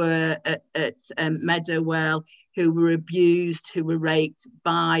 who were at Meadowell, who were abused, who were raped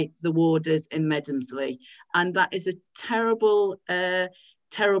by the warders in Medimsley. And that is a terrible,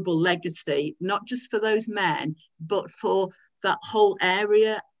 terrible legacy, not just for those men, but for that whole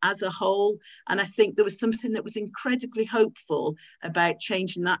area as a whole. And I think there was something that was incredibly hopeful about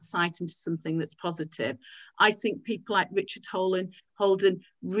changing that site into something that's positive. I think people like Richard Holden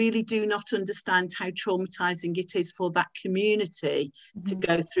really do not understand how traumatizing it is for that community to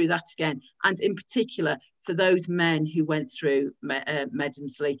go through that again. And in particular, for those men who went through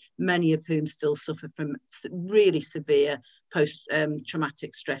Medimsley, many of whom still suffer from really severe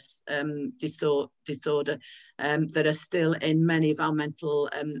post-traumatic stress disorder that are still in many of our mental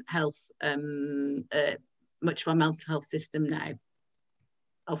health, much of our mental health system now.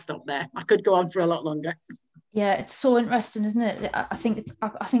 I'll stop there. I could go on for a lot longer. Yeah, it's so interesting, isn't it? I think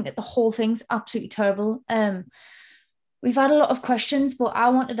that the whole thing's absolutely terrible. We've had a lot of questions, but I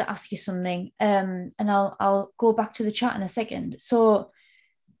wanted to ask you something, and I'll go back to the chat in a second. So,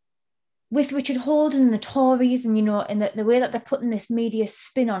 with Richard Holden and the Tories, and and the way that they're putting this media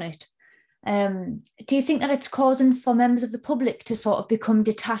spin on it, do you think that it's causing for members of the public to sort of become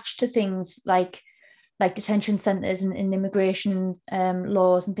detached to things like detention centres and immigration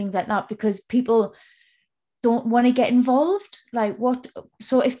laws and things like that, because people don't want to get involved?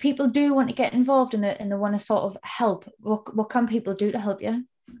 So if people do want to get involved and they want to sort of help, what can people do to help you?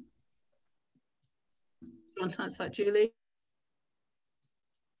 Do you want to answer that, Julie?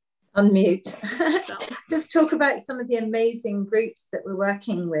 Unmute. Just talk about some of the amazing groups that we're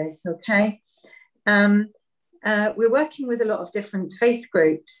working with, okay? We're working with a lot of different faith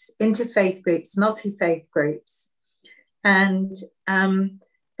groups, interfaith groups, multi-faith groups. And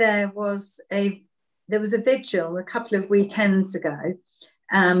there was a vigil a couple of weekends ago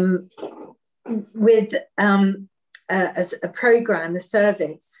with a program, a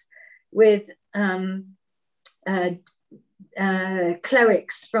service with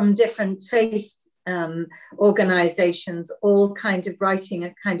clerics from different faith organizations, all kind of writing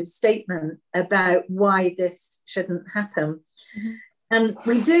a kind of statement about why this shouldn't happen. Mm-hmm. And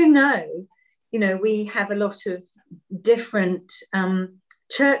we do know, we have a lot of different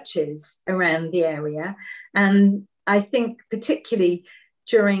churches around the area. And I think particularly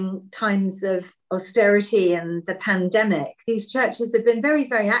during times of austerity and the pandemic, these churches have been very,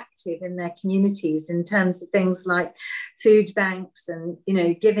 very active in their communities in terms of things like food banks and,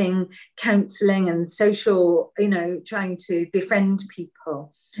 giving counselling and social, trying to befriend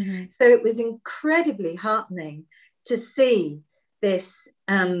people. Mm-hmm. So it was incredibly heartening to see this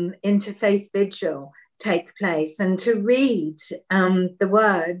interfaith vigil take place and to read the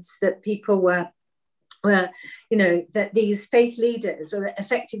words that people were, that these faith leaders were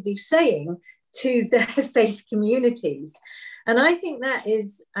effectively saying to their faith communities. And I think that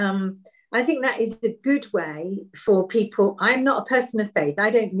is a good way for people. I'm not a person of faith.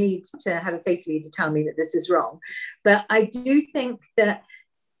 I don't need to have a faith leader tell me that this is wrong. But I do think that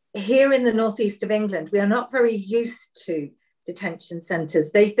here in the northeast of England, we are not very used to detention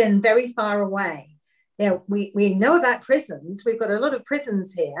centres. They've been very far away. We know about prisons. We've got a lot of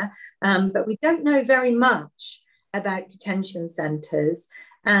prisons here, but we don't know very much about detention centres.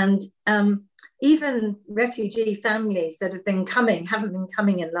 And even refugee families that have been coming haven't been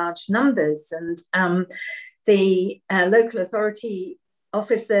coming in large numbers. And the local authority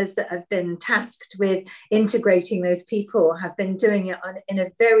officers that have been tasked with integrating those people have been doing it in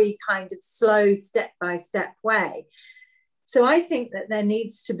a very kind of slow, step-by-step way. So I think that there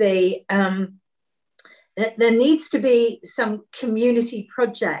needs to be some community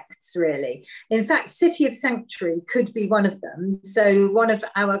projects, really. In fact, City of Sanctuary could be one of them. So one of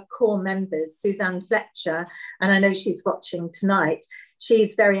our core members, Suzanne Fletcher, and I know she's watching tonight,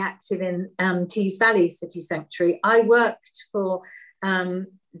 she's very active in Tees Valley City Sanctuary. I worked for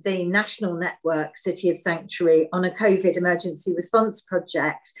the national network City of Sanctuary on a COVID emergency response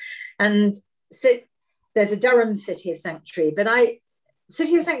project. And there's a Durham City of Sanctuary, but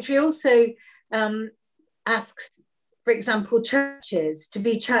City of Sanctuary also asks, for example, churches to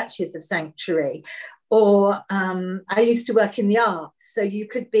be churches of sanctuary. Or I used to work in the arts, so you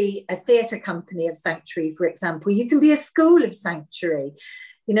could be a theatre company of sanctuary, for example. You can be a school of sanctuary.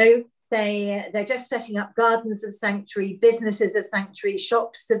 They're just setting up gardens of sanctuary, businesses of sanctuary,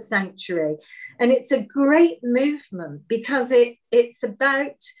 shops of sanctuary. And it's a great movement because it's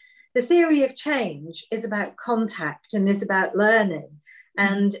about, the theory of change is about contact and is about learning.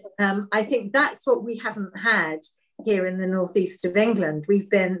 And I think that's what we haven't had here in the northeast of England. We've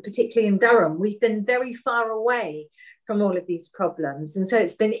been, particularly in Durham, we've been very far away from all of these problems. And so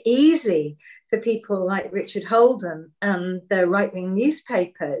it's been easy for people like Richard Holden and the right-wing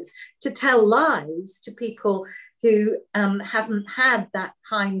newspapers to tell lies to people who haven't had that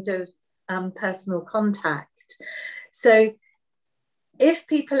kind of personal contact. So if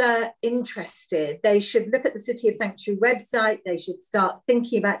people are interested, they should look at the City of Sanctuary website. They should start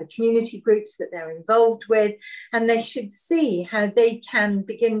thinking about the community groups that they're involved with, and they should see how they can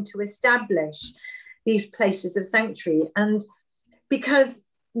begin to establish these places of sanctuary. And because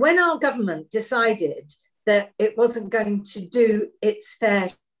when our government decided that it wasn't going to do its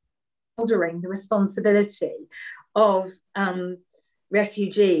fair shouldering the responsibility of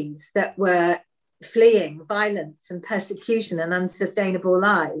refugees that were fleeing violence and persecution and unsustainable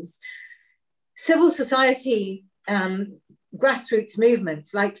lives, civil society grassroots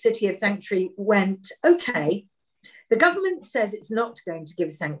movements like City of Sanctuary went, okay, the government says it's not going to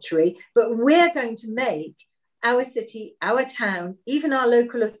give sanctuary, but we're going to make our city, our town, even our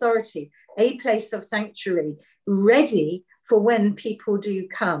local authority, a place of sanctuary ready for when people do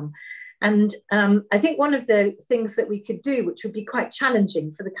come. And I think one of the things that we could do, which would be quite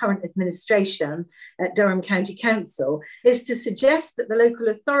challenging for the current administration at Durham County Council, is to suggest that the local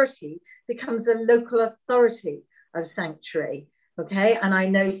authority becomes a local authority of sanctuary, okay? And I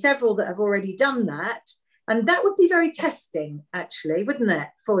know several that have already done that. And that would be very testing, actually, wouldn't it,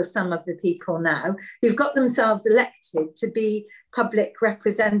 for some of the people now who've got themselves elected to be public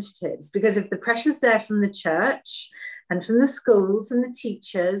representatives because of the pressures there from the church and from the schools and the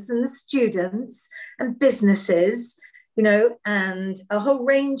teachers and the students and businesses, and a whole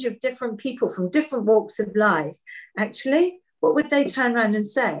range of different people from different walks of life. Actually, what would they turn around and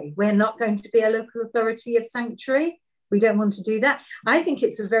say? We're not going to be a local authority of sanctuary. We don't want to do that. I think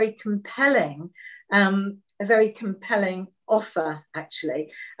it's a very compelling offer,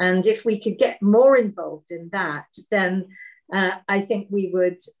 actually. And if we could get more involved in that, then I think we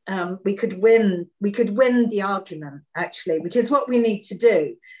could win the argument, actually, which is what we need to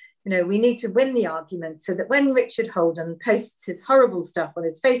do. We need to win the argument so that when Richard Holden posts his horrible stuff on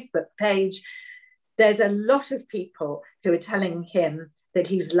his Facebook page, there's a lot of people who are telling him that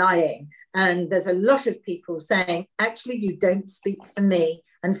he's lying. And there's a lot of people saying, actually, you don't speak for me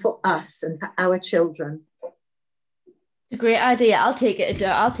and for us and for our children. It's a great idea. I'll take it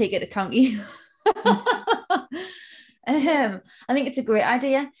to county. I think it's a great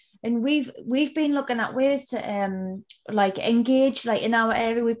idea. And we've been looking at ways to engage, like in our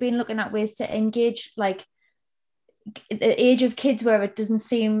area, we've been looking at ways to engage like the age of kids where there doesn't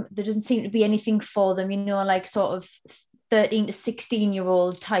seem to be anything for them, like sort of 13 to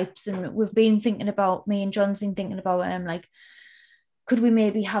 16-year-old types. And me and John's been thinking about like, could we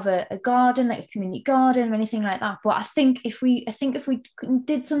maybe have a garden, like a community garden or anything like that? But I think if we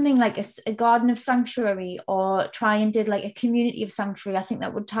did something like a garden of sanctuary, or try and did like a community of sanctuary, I think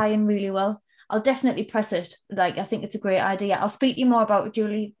that would tie in really well. I'll definitely press it. Like, I think it's a great idea. I'll speak to you more about it,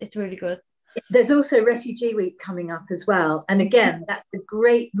 Julie. It's really good. There's also Refugee Week coming up as well. And again, that's a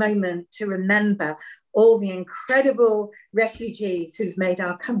great moment to remember all the incredible refugees who've made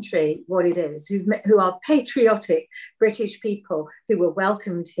our country what it is, who are patriotic British people who were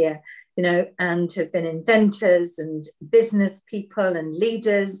welcomed here, and have been inventors and business people and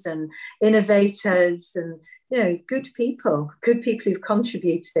leaders and innovators and, good people who've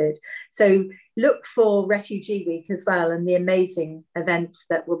contributed. So look for Refugee Week as well, and the amazing events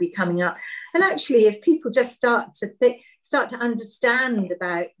that will be coming up. And actually, if people just start to understand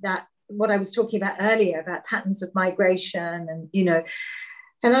about that, what I was talking about earlier about patterns of migration, and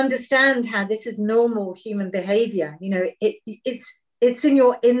and understand how this is normal human behavior. It's in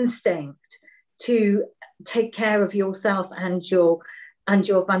your instinct to take care of yourself and your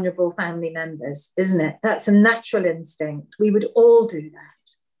vulnerable family members, isn't it? That's a natural instinct. We would all do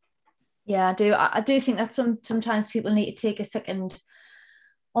that. Yeah, I do. I do think that sometimes people need to take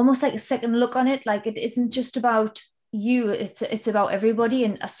almost like a second look on it. Like, it isn't just about you, it's about everybody.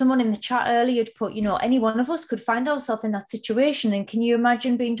 And as someone in the chat earlier put, any one of us could find ourselves in that situation, and can you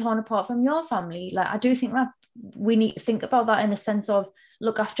imagine being torn apart from your family? Like, I do think that we need to think about that in a sense of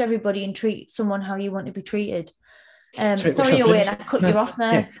look after everybody and treat someone how you want to be treated. Sorry, Owen, I cut you off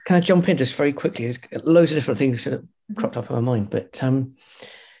there. Yeah. Can I jump in just very quickly? There's loads of different things that cropped up in my mind, but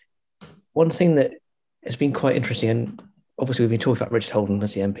one thing that has been quite interesting, and obviously we've been talking about Richard Holden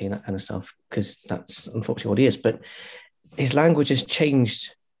as the MP and that kind of stuff, because that's unfortunately what he is, but his language has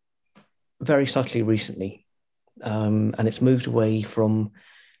changed very subtly recently, and it's moved away from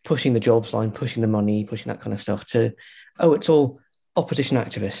pushing the jobs line, pushing the money, pushing that kind of stuff, to, it's all opposition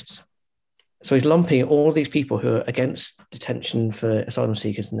activists. So he's lumping all these people who are against detention for asylum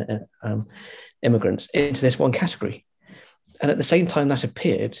seekers and immigrants into this one category. And at the same time that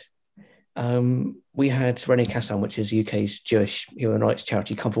appeared, we had Renee Kassan, which is UK's Jewish human rights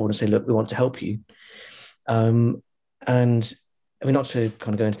charity, come forward and say, look, we want to help you. And I mean, not to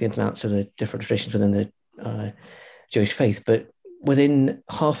kind of go into the ins and outs of the different traditions within the Jewish faith, but within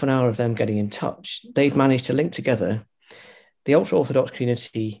half an hour of them getting in touch, they'd managed to link together the ultra-Orthodox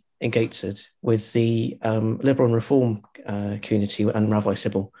community in Gateshead with the Liberal and Reform community and Rabbi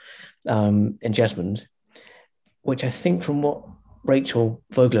Sybil in Jesmond, which I think, from what Rachel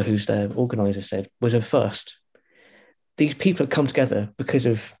Vogler, who's their organiser, said, was a first. These people have come together because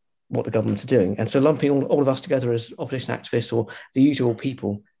of what the government are doing. And so lumping all of us together as opposition activists or the usual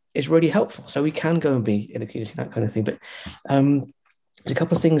people is really helpful. So we can go and be in the community, that kind of thing. But there's a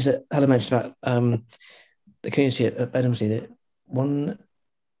couple of things that Helen mentioned about the community at Bedhamsley. That one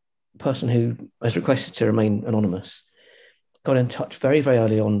person who has requested to remain anonymous got in touch very, very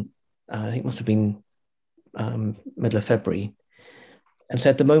early on, I think it must have been middle of February, and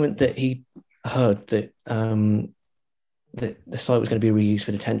said the moment that he heard that that the site was going to be reused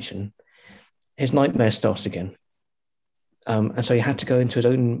for detention, his nightmare started again. And so he had to go into his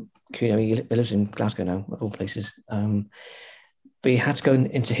own community. I mean, he lives in Glasgow now, of all places. But he had to go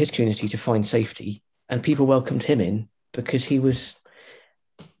into his community to find safety, and people welcomed him in because he was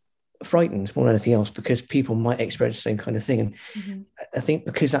frightened more than anything else, because people might experience the same kind of thing. And I think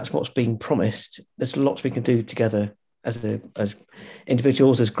because that's what's being promised, there's lots we can do together as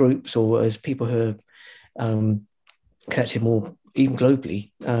individuals, as groups, or as people who are connected more, even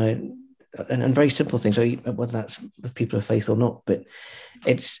globally, and very simple things. So whether that's with people of faith or not, but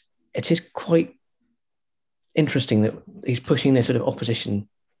it is quite interesting that he's pushing this sort of opposition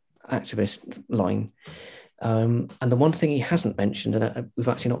activist line. And the one thing he hasn't mentioned, and we've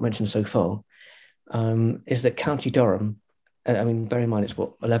actually not mentioned so far, is that County Durham I mean, bear in mind it's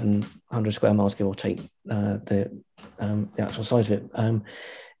what 1,100 square miles, give or take, the actual size of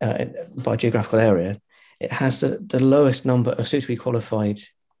it by geographical area. It has the lowest number of suitably qualified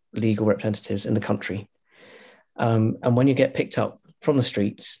legal representatives in the country. And when you get picked up from the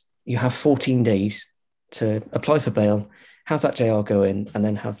streets, you have 14 days to apply for bail, have that JR go in, and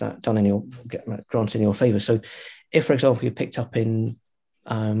then have that done granted in your favour. So, if, for example, you're picked up in,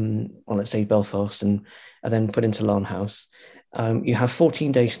 let's say Belfast, and then put into Larne House, you have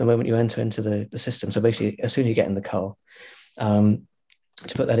 14 days from the moment you enter into the system. So basically, as soon as you get in the car,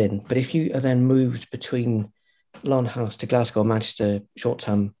 to put that in. But if you are then moved between Larne House to Glasgow or Manchester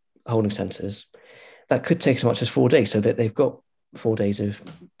short-term holding centres, that could take as much as 4 days. So that they've got 4 days of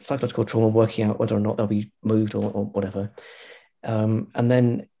psychological trauma, working out whether or not they'll be moved or whatever. And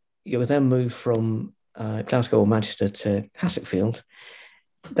then you will then move from Glasgow or Manchester to Hassocfield.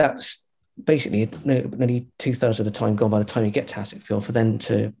 That's basically nearly 2/3 of the time gone by the time you get to Hassocfield for them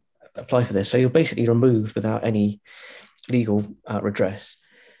to apply for this. So you're basically removed without any legal redress.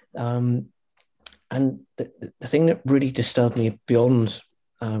 And the thing that really disturbed me beyond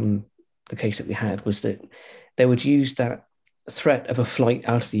the case that we had was that they would use that threat of a flight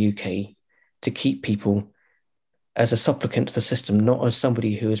out of the UK to keep people as a supplicant to the system, not as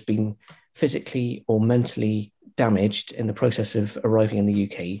somebody who has been physically or mentally damaged in the process of arriving in the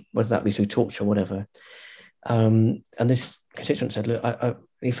UK, whether that be through torture or whatever. And this constituent said, look,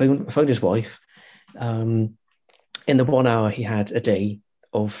 he phoned his wife. In the 1 hour he had a day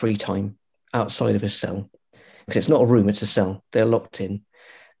of free time outside of his cell, because it's not a room, it's a cell. They're locked in.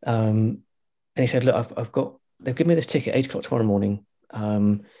 And he said, look, they've given me this ticket, 8 o'clock tomorrow morning,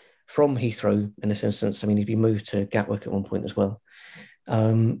 from Heathrow in this instance. I mean, he'd been moved to Gatwick at one point as well.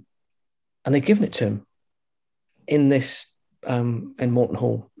 And they'd given it to him in Morton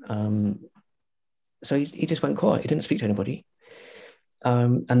Hall. So he just went quiet. He didn't speak to anybody.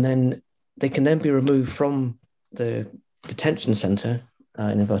 And then they can then be removed from the detention centre,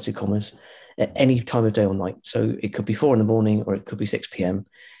 in inverted commas, at any time of day or night. So it could be 4 a.m. or it could be 6 p.m.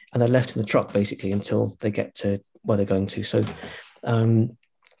 And they're left in the truck basically until they get to where they're going to. So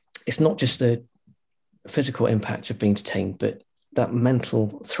it's not just the physical impact of being detained, but that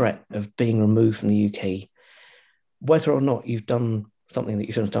mental threat of being removed from the UK, whether or not you've done something that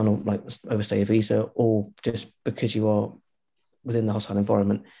you shouldn't have done, like overstay a visa, or just because you are within the hostile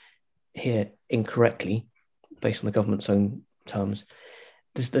environment here incorrectly, based on the government's own terms.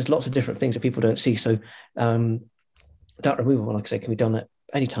 There's lots of different things that people don't see. So that removal, like I say, can be done at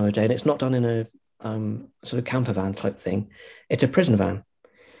any time of day, and it's not done in a sort of camper van type thing. It's a prison van,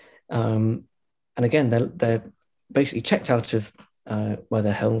 and again, they're basically checked out of where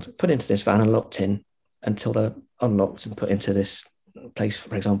they're held, put into this van and locked in until they're unlocked and put into this place,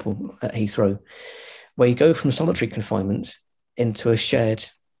 for example, at Heathrow, where you go from solitary confinement into a shared,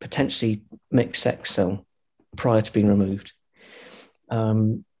 potentially mixed sex cell prior to being removed.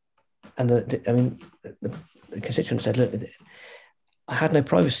 And the constituent said, look, I had no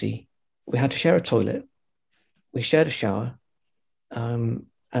privacy. We had to share a toilet. We shared a shower.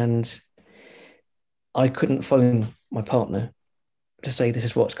 And I couldn't phone my partner to say this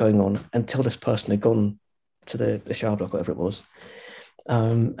is what's going on until this person had gone to the shower block, whatever it was.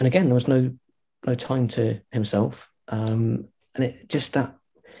 And again, there was no time to himself. And it just that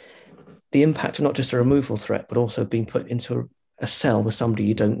the impact of not just a removal threat, but also being put into a cell with somebody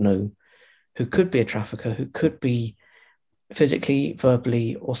you don't know, who could be a trafficker, who could be physically,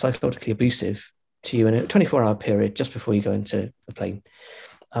 verbally, or psychologically abusive to you in a 24-hour period just before you go into the plane.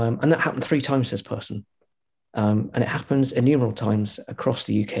 And that happened 3 times to this person. And it happens innumerable times across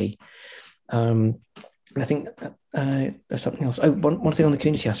the UK. And I think there's something else. One thing on the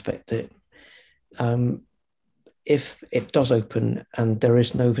community aspect, that if it does open and there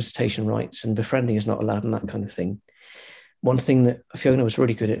is no visitation rights and befriending is not allowed and that kind of thing, one thing that Fiona was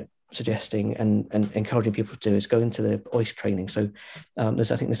really good at suggesting and encouraging people to do is go into the OIST training. So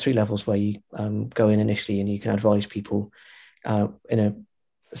there's 3 levels where you go in initially and you can advise people in a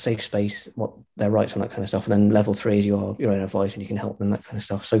safe space what their rights and that kind of stuff. And then level 3 is your own advice and you can help them, that kind of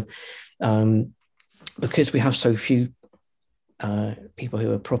stuff. So because we have so few people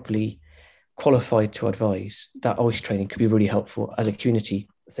who are properly qualified to advise, that OIST training could be really helpful as a community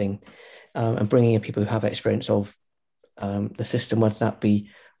thing, and bringing in people who have experience of the system, whether that be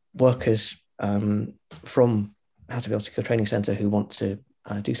workers from Hassocfield Secure Training Centre who want to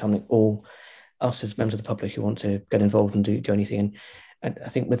do something, or us as members of the public who want to get involved and do anything. And I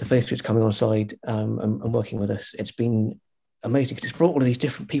think with the Faith Groups coming on side and working with us, it's been amazing because it's brought all of these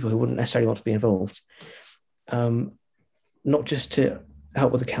different people who wouldn't necessarily want to be involved, not just to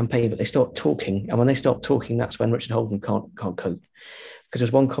help with the campaign, but they start talking, and when they start talking, that's when Richard Holden can't cope. Because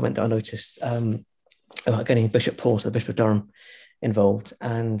there's one comment that I noticed about getting Bishop Porter, the Bishop of Durham, involved,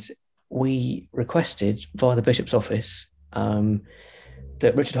 and we requested via the Bishop's office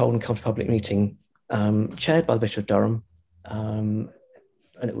that Richard Holden come to a public meeting chaired by the Bishop of Durham, and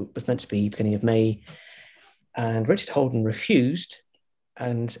it was meant to be beginning of May, and Richard Holden refused.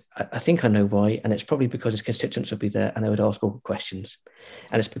 And I think I know why, and it's probably because his constituents would be there and they would ask awkward questions.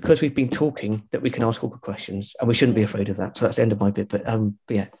 And it's because we've been talking that we can ask awkward questions, and we shouldn't be afraid of that. So that's the end of my bit. But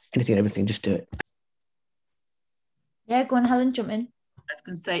yeah, anything and everything, just do it. Yeah, go on, Helen, jump in. I was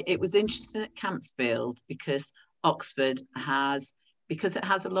going to say, it was interesting at Campsfield because Oxford has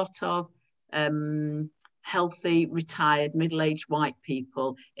a lot of healthy, retired, middle-aged white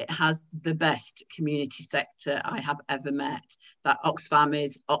people. It has the best community sector I have ever met. That Oxfam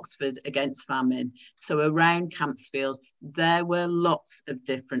is Oxford Against Famine. So around Campsfield, there were lots of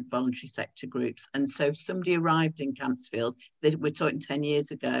different voluntary sector groups. And so if somebody arrived in Campsfield, we're talking 10 years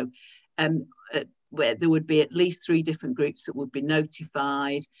ago, where there would be at least 3 different groups that would be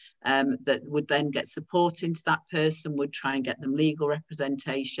notified, that would then get support into that person, would try and get them legal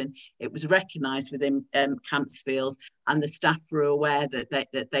representation. It was recognised within Campsfield, and the staff were aware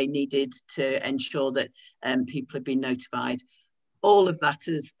that they needed to ensure that people had been notified. All of that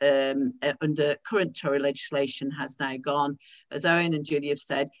is under current Tory legislation has now gone. As Owen and Julie have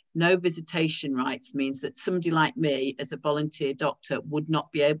said, no visitation rights means that somebody like me as a volunteer doctor would not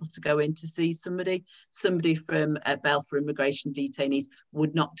be able to go in to see somebody. Somebody from Bell for immigration detainees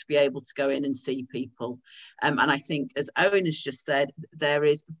would not be able to go in and see people. And I think, as Owen has just said, there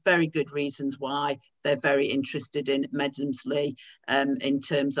is very good reasons why they're very interested in Medmsley in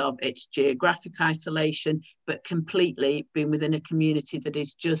terms of its geographic isolation, but completely being within a community that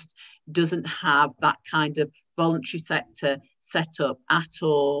is just doesn't have that kind of voluntary sector set up at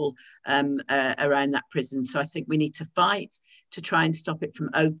all around that prison. So I think we need to fight to try and stop it from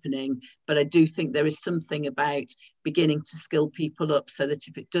opening. But I do think there is something about beginning to skill people up so that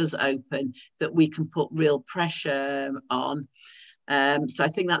if it does open, that we can put real pressure on. So I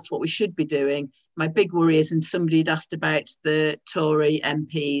think that's what we should be doing. My big worry is, and somebody had asked about the Tory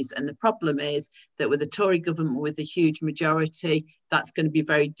MPs, and the problem is that with a Tory government with a huge majority, that's going to be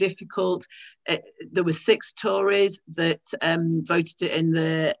very difficult. There were 6 Tories that voted in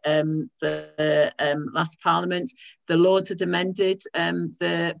the last Parliament. The Lords had amended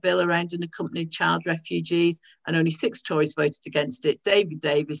the bill around unaccompanied child refugees, and only 6 Tories voted against it. David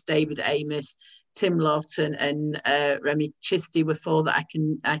Davis, David Amess, Tim Lawton and Remy Chisty were for that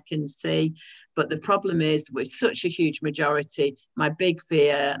I can see. But the problem is, with such a huge majority, my big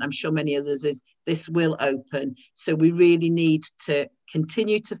fear, and I'm sure many others, is this will open. So we really need to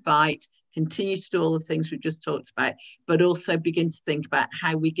continue to fight, continue to do all the things we've just talked about, but also begin to think about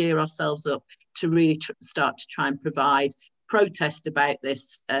how we gear ourselves up to really start to try and provide protest about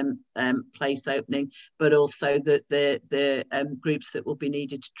this place opening, but also the groups that will be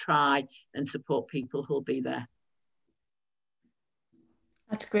needed to try and support people who'll be there.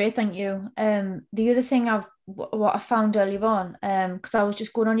 That's great, thank you. The other thing what I found earlier on, because I was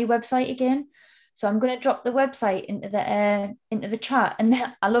just going on your website again, so I'm going to drop the website into the chat, and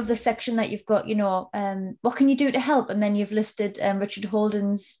I love the section that you've got. You know, what can you do to help, and then you've listed Richard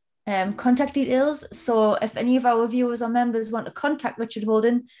Holden's contact details. So if any of our viewers or members want to contact Richard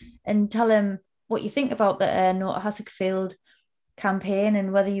Holden and tell him what you think about the No to Hassocfield campaign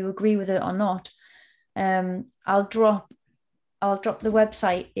and whether you agree with it or not, I'll drop the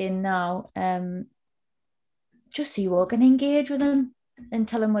website in now, just so you all can engage with him and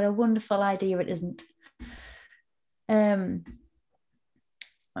tell him what a wonderful idea it isn't. I'm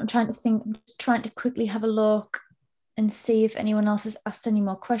trying to think. I'm just trying to quickly have a look and see if anyone else has asked any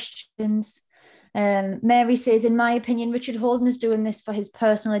more questions. Mary says, in my opinion, Richard Holden is doing this for his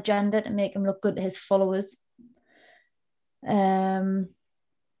personal agenda to make him look good to his followers.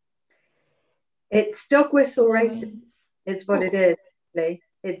 It's dog whistle racism is what it is. Really.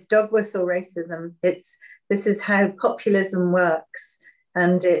 It's dog whistle racism. This is how populism works,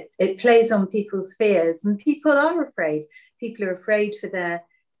 and it plays on people's fears, and people are afraid. People are afraid for their,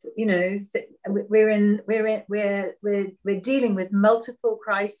 you know, we're dealing with multiple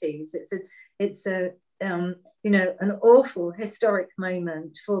crises. It's a you know, an awful historic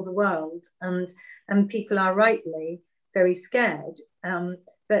moment for the world, and people are rightly very scared.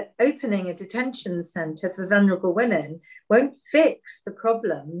 But opening a detention centre for vulnerable women won't fix the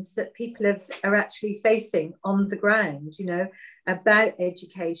problems that people are actually facing on the ground, you know, about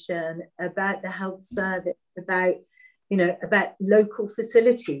education, about the health service, about, you know, about local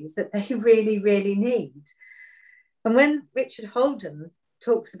facilities that they really, really need. And when Richard Holden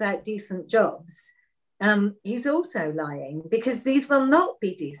talks about decent jobs, he's also lying, because these will not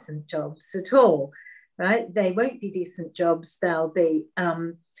be decent jobs at all, right? They won't be decent jobs. They'll be,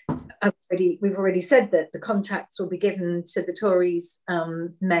 we've already said that the contracts will be given to the Tories'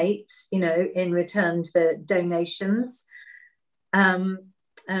 mates, you know, in return for donations. And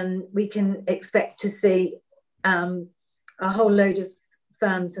we can expect to see a whole load of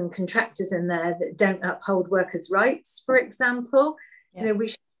firms and contractors in there that don't uphold workers' rights, for example. Yeah. You know, we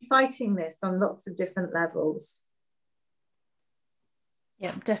should be fighting this on lots of different levels.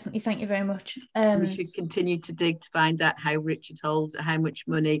 Yeah, definitely. Thank you very much. We should continue to dig to find out how much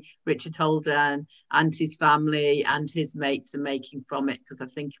money Richard Holder and his family and his mates are making from it. Because I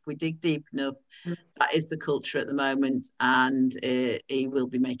think if we dig deep enough, that is the culture at the moment, and he will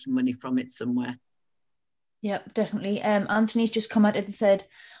be making money from it somewhere. Yeah, definitely. Anthony's just come out and said,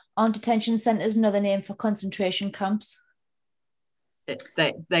 aren't detention centres another name for concentration camps?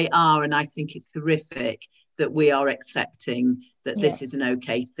 They are, and I think it's horrific that we are accepting that this is an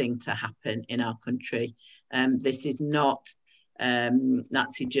okay thing to happen in our country. This is not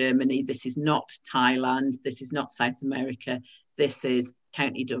Nazi Germany. This is not Thailand. This is not South America. This is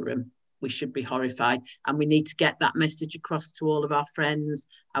County Durham. We should be horrified, and we need to get that message across to all of our friends,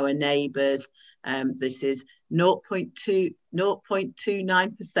 our neighbours. This is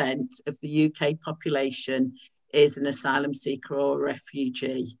 0.29% of the UK population is an asylum seeker or a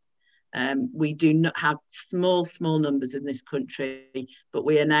refugee. We do not have small numbers in this country, but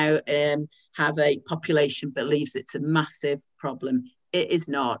we are now have a population believes it's a massive problem. It is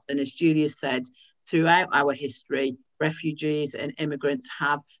not. And as Julia said, throughout our history, refugees and immigrants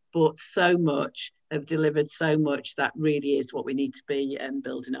have brought so much, have delivered so much. That really is what we need to be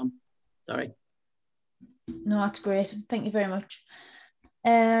building on. Sorry. No, that's great. Thank you very much.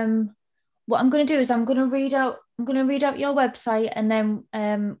 What I'm going to do is I'm going to read out your website, and then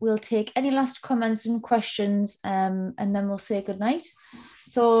we'll take any last comments and questions, and then we'll say goodnight.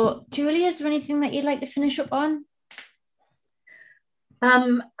 So, Julie, is there anything that you'd like to finish up on?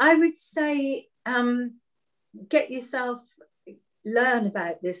 I would say get yourself, learn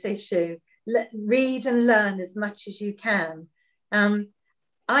about this issue, read and learn as much as you can.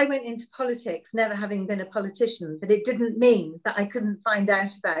 I went into politics never having been a politician, but it didn't mean that I couldn't find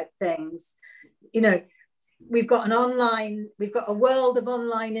out about things. You know, we've got a world of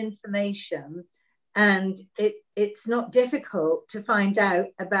online information, and it's not difficult to find out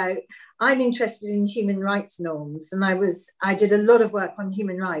about. I'm interested in human rights norms, and I did a lot of work on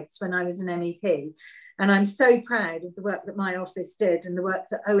human rights when I was an MEP, and I'm so proud of the work that my office did and the work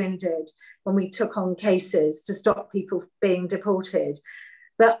that Owen did when we took on cases to stop people being deported.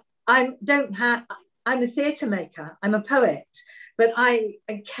 But I'm a theatre maker, I'm a poet, but I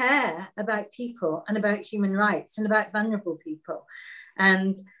care about people and about human rights and about vulnerable people.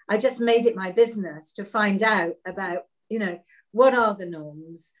 And I just made it my business to find out about, you know, what are the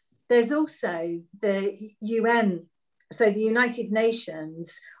norms. There's also the UN, so the United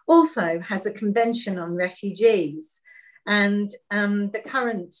Nations also has a convention on refugees. And the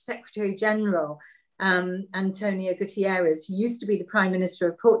current Secretary General, Antonio Guterres, who used to be the Prime Minister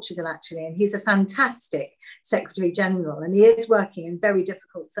of Portugal, actually, and he's a fantastic Secretary General, and he is working in very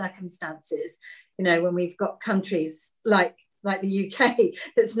difficult circumstances, you know, when we've got countries like the UK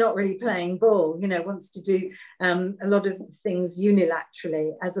that's not really playing ball, you know, wants to do a lot of things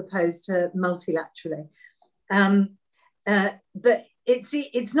unilaterally as opposed to multilaterally. But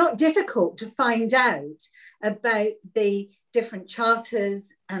it's not difficult to find out about the different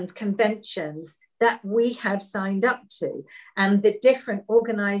charters and conventions that we have signed up to, and the different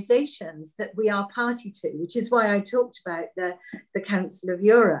organisations that we are party to, which is why I talked about the Council of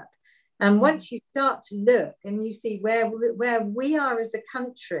Europe. And once you start to look and you see where we are as a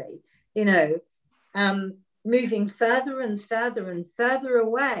country, you know, moving further and further and further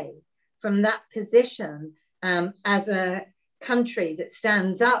away from that position as a country that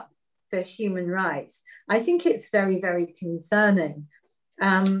stands up for human rights, I think it's very, very concerning.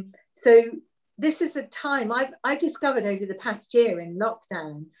 So this is a time I've discovered over the past year in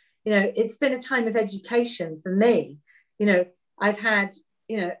lockdown, you know, it's been a time of education for me. You know, I've had,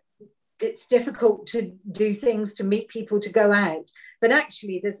 you know, it's difficult to do things, to meet people, to go out, but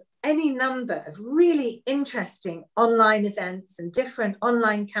actually there's any number of really interesting online events and different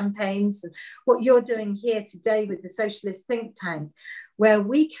online campaigns, and what you're doing here today with the Socialist Think Tank, where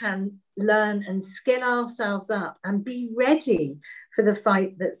we can learn and skill ourselves up and be ready for the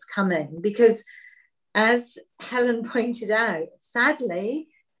fight that's coming. Because as Helen pointed out, sadly,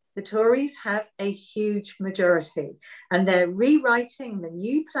 the Tories have a huge majority, and they're rewriting the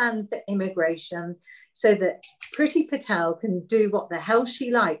new plan for immigration so that Priti Patel can do what the hell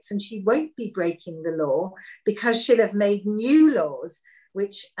she likes, and she won't be breaking the law because she'll have made new laws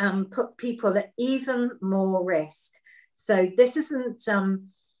which put people at even more risk. So this isn't,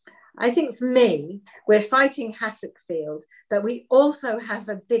 I think for me, we're fighting Hasekfield, but we also have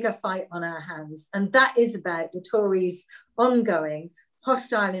a bigger fight on our hands. And that is about the Tories' ongoing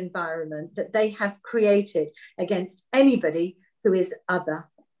hostile environment that they have created against anybody who is other.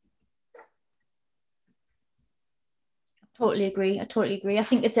 Totally agree. I totally agree. I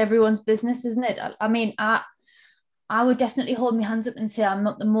think it's everyone's business, isn't it? I mean, I would definitely hold my hands up and say I'm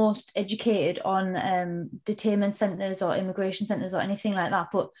not the most educated on detainment centres or immigration centres or anything like that.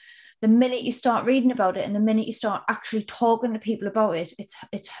 But the minute you start reading about it and the minute you start actually talking to people about it,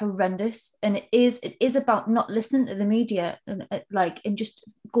 it's horrendous. And it is about not listening to the media and just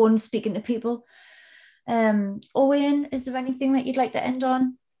going and speaking to people. Owen, is there anything that you'd like to end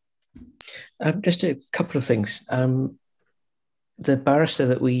on? Just a couple of things. The barrister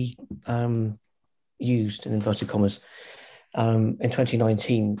that we used, in inverted commas, in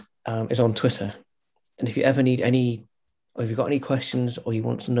 2019 is on Twitter. And if you ever need any, or if you've got any questions or you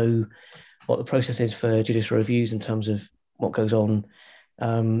want to know what the process is for judicial reviews in terms of what goes on,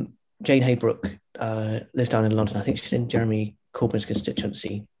 Jane Haybrook lives down in London. I think she's in Jeremy Corbyn's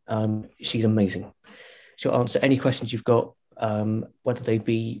constituency. She's amazing. She'll answer any questions you've got, whether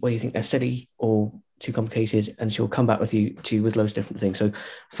you think they're silly or too complicated, and she'll come back with with loads of different things. So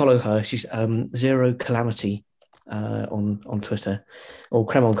follow her. She's Zero Calamity on Twitter, or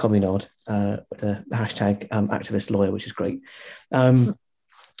Cremon Communard with the hashtag activist lawyer, which is great. And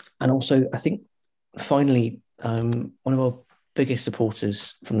also, I think finally, one of our biggest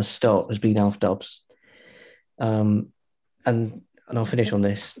supporters from the start has been Alf Dubs. And I'll finish on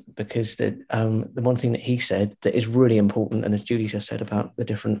this because the one thing that he said that is really important, and as Julie just said about the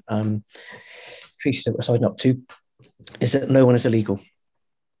different treaties that we're signing up to, is that no one is illegal.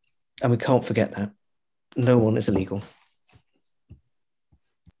 And we can't forget that. No one is illegal.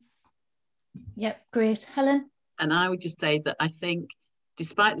 Yep, great. Helen? And I would just say that I think,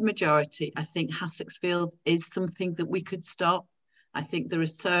 despite the majority, I think Hasekfield is something that we could stop. I think there are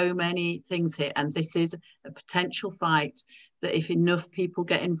so many things here, and this is a potential fight that if enough people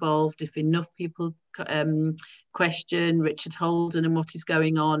get involved, if enough people question Richard Holden and what is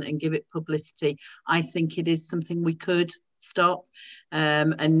going on and give it publicity, I think it is something we could stop.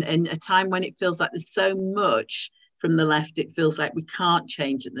 And in a time when it feels like there's so much from the left, it feels like we can't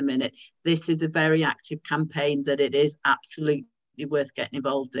change at the minute. This is a very active campaign that it is absolutely worth getting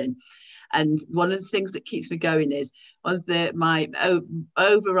involved in. And one of the things that keeps me going is one of my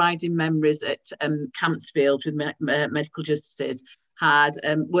overriding memories at Campsfield with Medical Justices had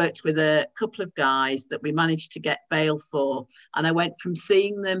worked with a couple of guys that we managed to get bail for. And I went from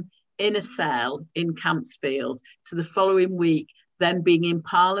seeing them in a cell in Campsfield to the following week, them being in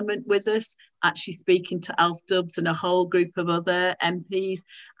Parliament with us, actually speaking to Alf Dubs and a whole group of other MPs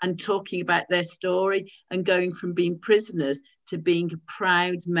and talking about their story, and going from being prisoners to being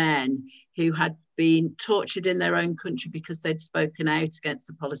proud men who had been tortured in their own country because they'd spoken out against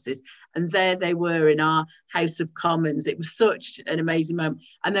the policies. And there they were in our House of Commons. It was such an amazing moment.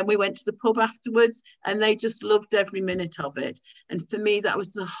 And then we went to the pub afterwards and they just loved every minute of it. And for me, that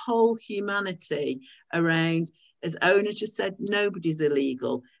was the whole humanity around, as Owen has just said, nobody's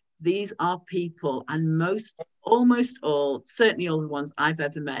illegal. These are people, and almost all, certainly all the ones I've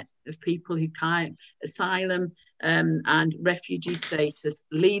ever met, of people who can't asylum and refugee status,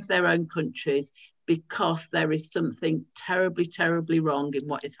 leave their own countries because there is something terribly, terribly wrong in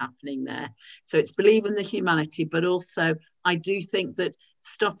what is happening there. So it's believing the humanity, but also I do think that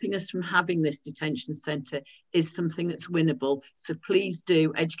stopping us from having this detention centre is something that's winnable. So please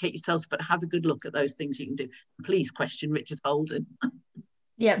do educate yourselves, but have a good look at those things you can do. Please question Richard Holden.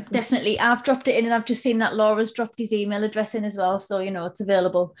 Yeah, definitely. I've dropped it in, and I've just seen that Laura's dropped his email address in as well, so it's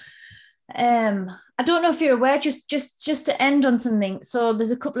available. I don't know if you're aware, just to end on something. So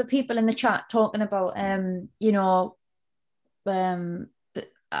there's a couple of people in the chat talking about I'm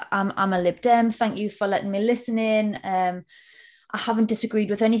a Lib Dem. Thank you for letting me listen in. I haven't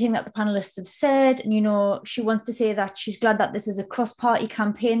disagreed with anything that the panelists have said, and she wants to say that she's glad that this is a cross-party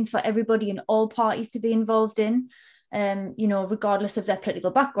campaign for everybody and all parties to be involved in. Regardless of their political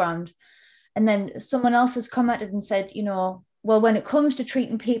background. And then someone else has commented and said, well, when it comes to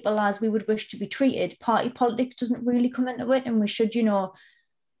treating people as we would wish to be treated, party politics doesn't really come into it, and we should,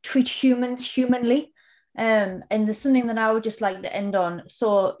 treat humans humanly. And there's something that I would just like to end on.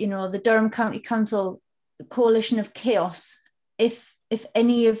 So, the Durham County Council Coalition of Chaos, if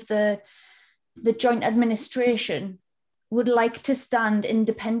any of the joint administration would like to stand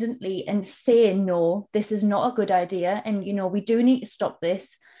independently and say, no, this is not a good idea, and, you know, we do need to stop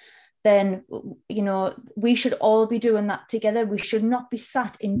this, then, you know, we should all be doing that together. We should not be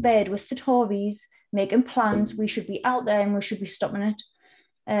sat in bed with the Tories making plans. We should be out there and we should be stopping it.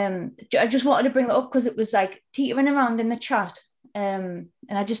 I just wanted to bring it up because it was like teetering around in the chat. And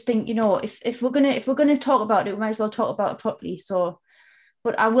I just think, you know, if we're gonna talk about it, we might as well talk about it properly. So,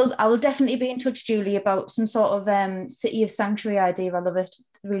 but I will definitely be in touch, Julie, about some sort of city of sanctuary idea. I love it.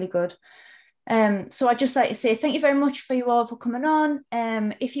 It's really good. So I'd just like to say thank you very much for you all for coming on.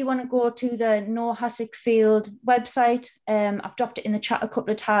 If you want to go to the No Hassocfield website, I've dropped it in the chat a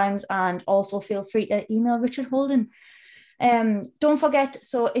couple of times, and also feel free to email Richard Holden. Don't forget,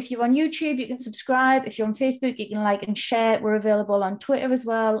 so if you're on YouTube, you can subscribe. If you're on Facebook, you can like and share. We're available on Twitter as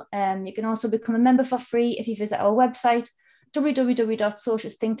well. You can also become a member for free if you visit our website,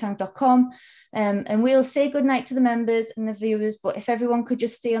 www.socialisthinktank.com. And we'll say goodnight to the members and the viewers, but if everyone could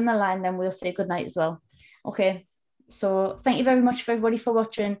just stay on the line, then we'll say goodnight as well. Okay, so thank you very much for everybody for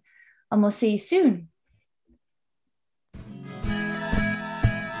watching, and we'll see you soon. We'll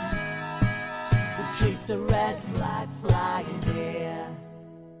keep the red flag flying here.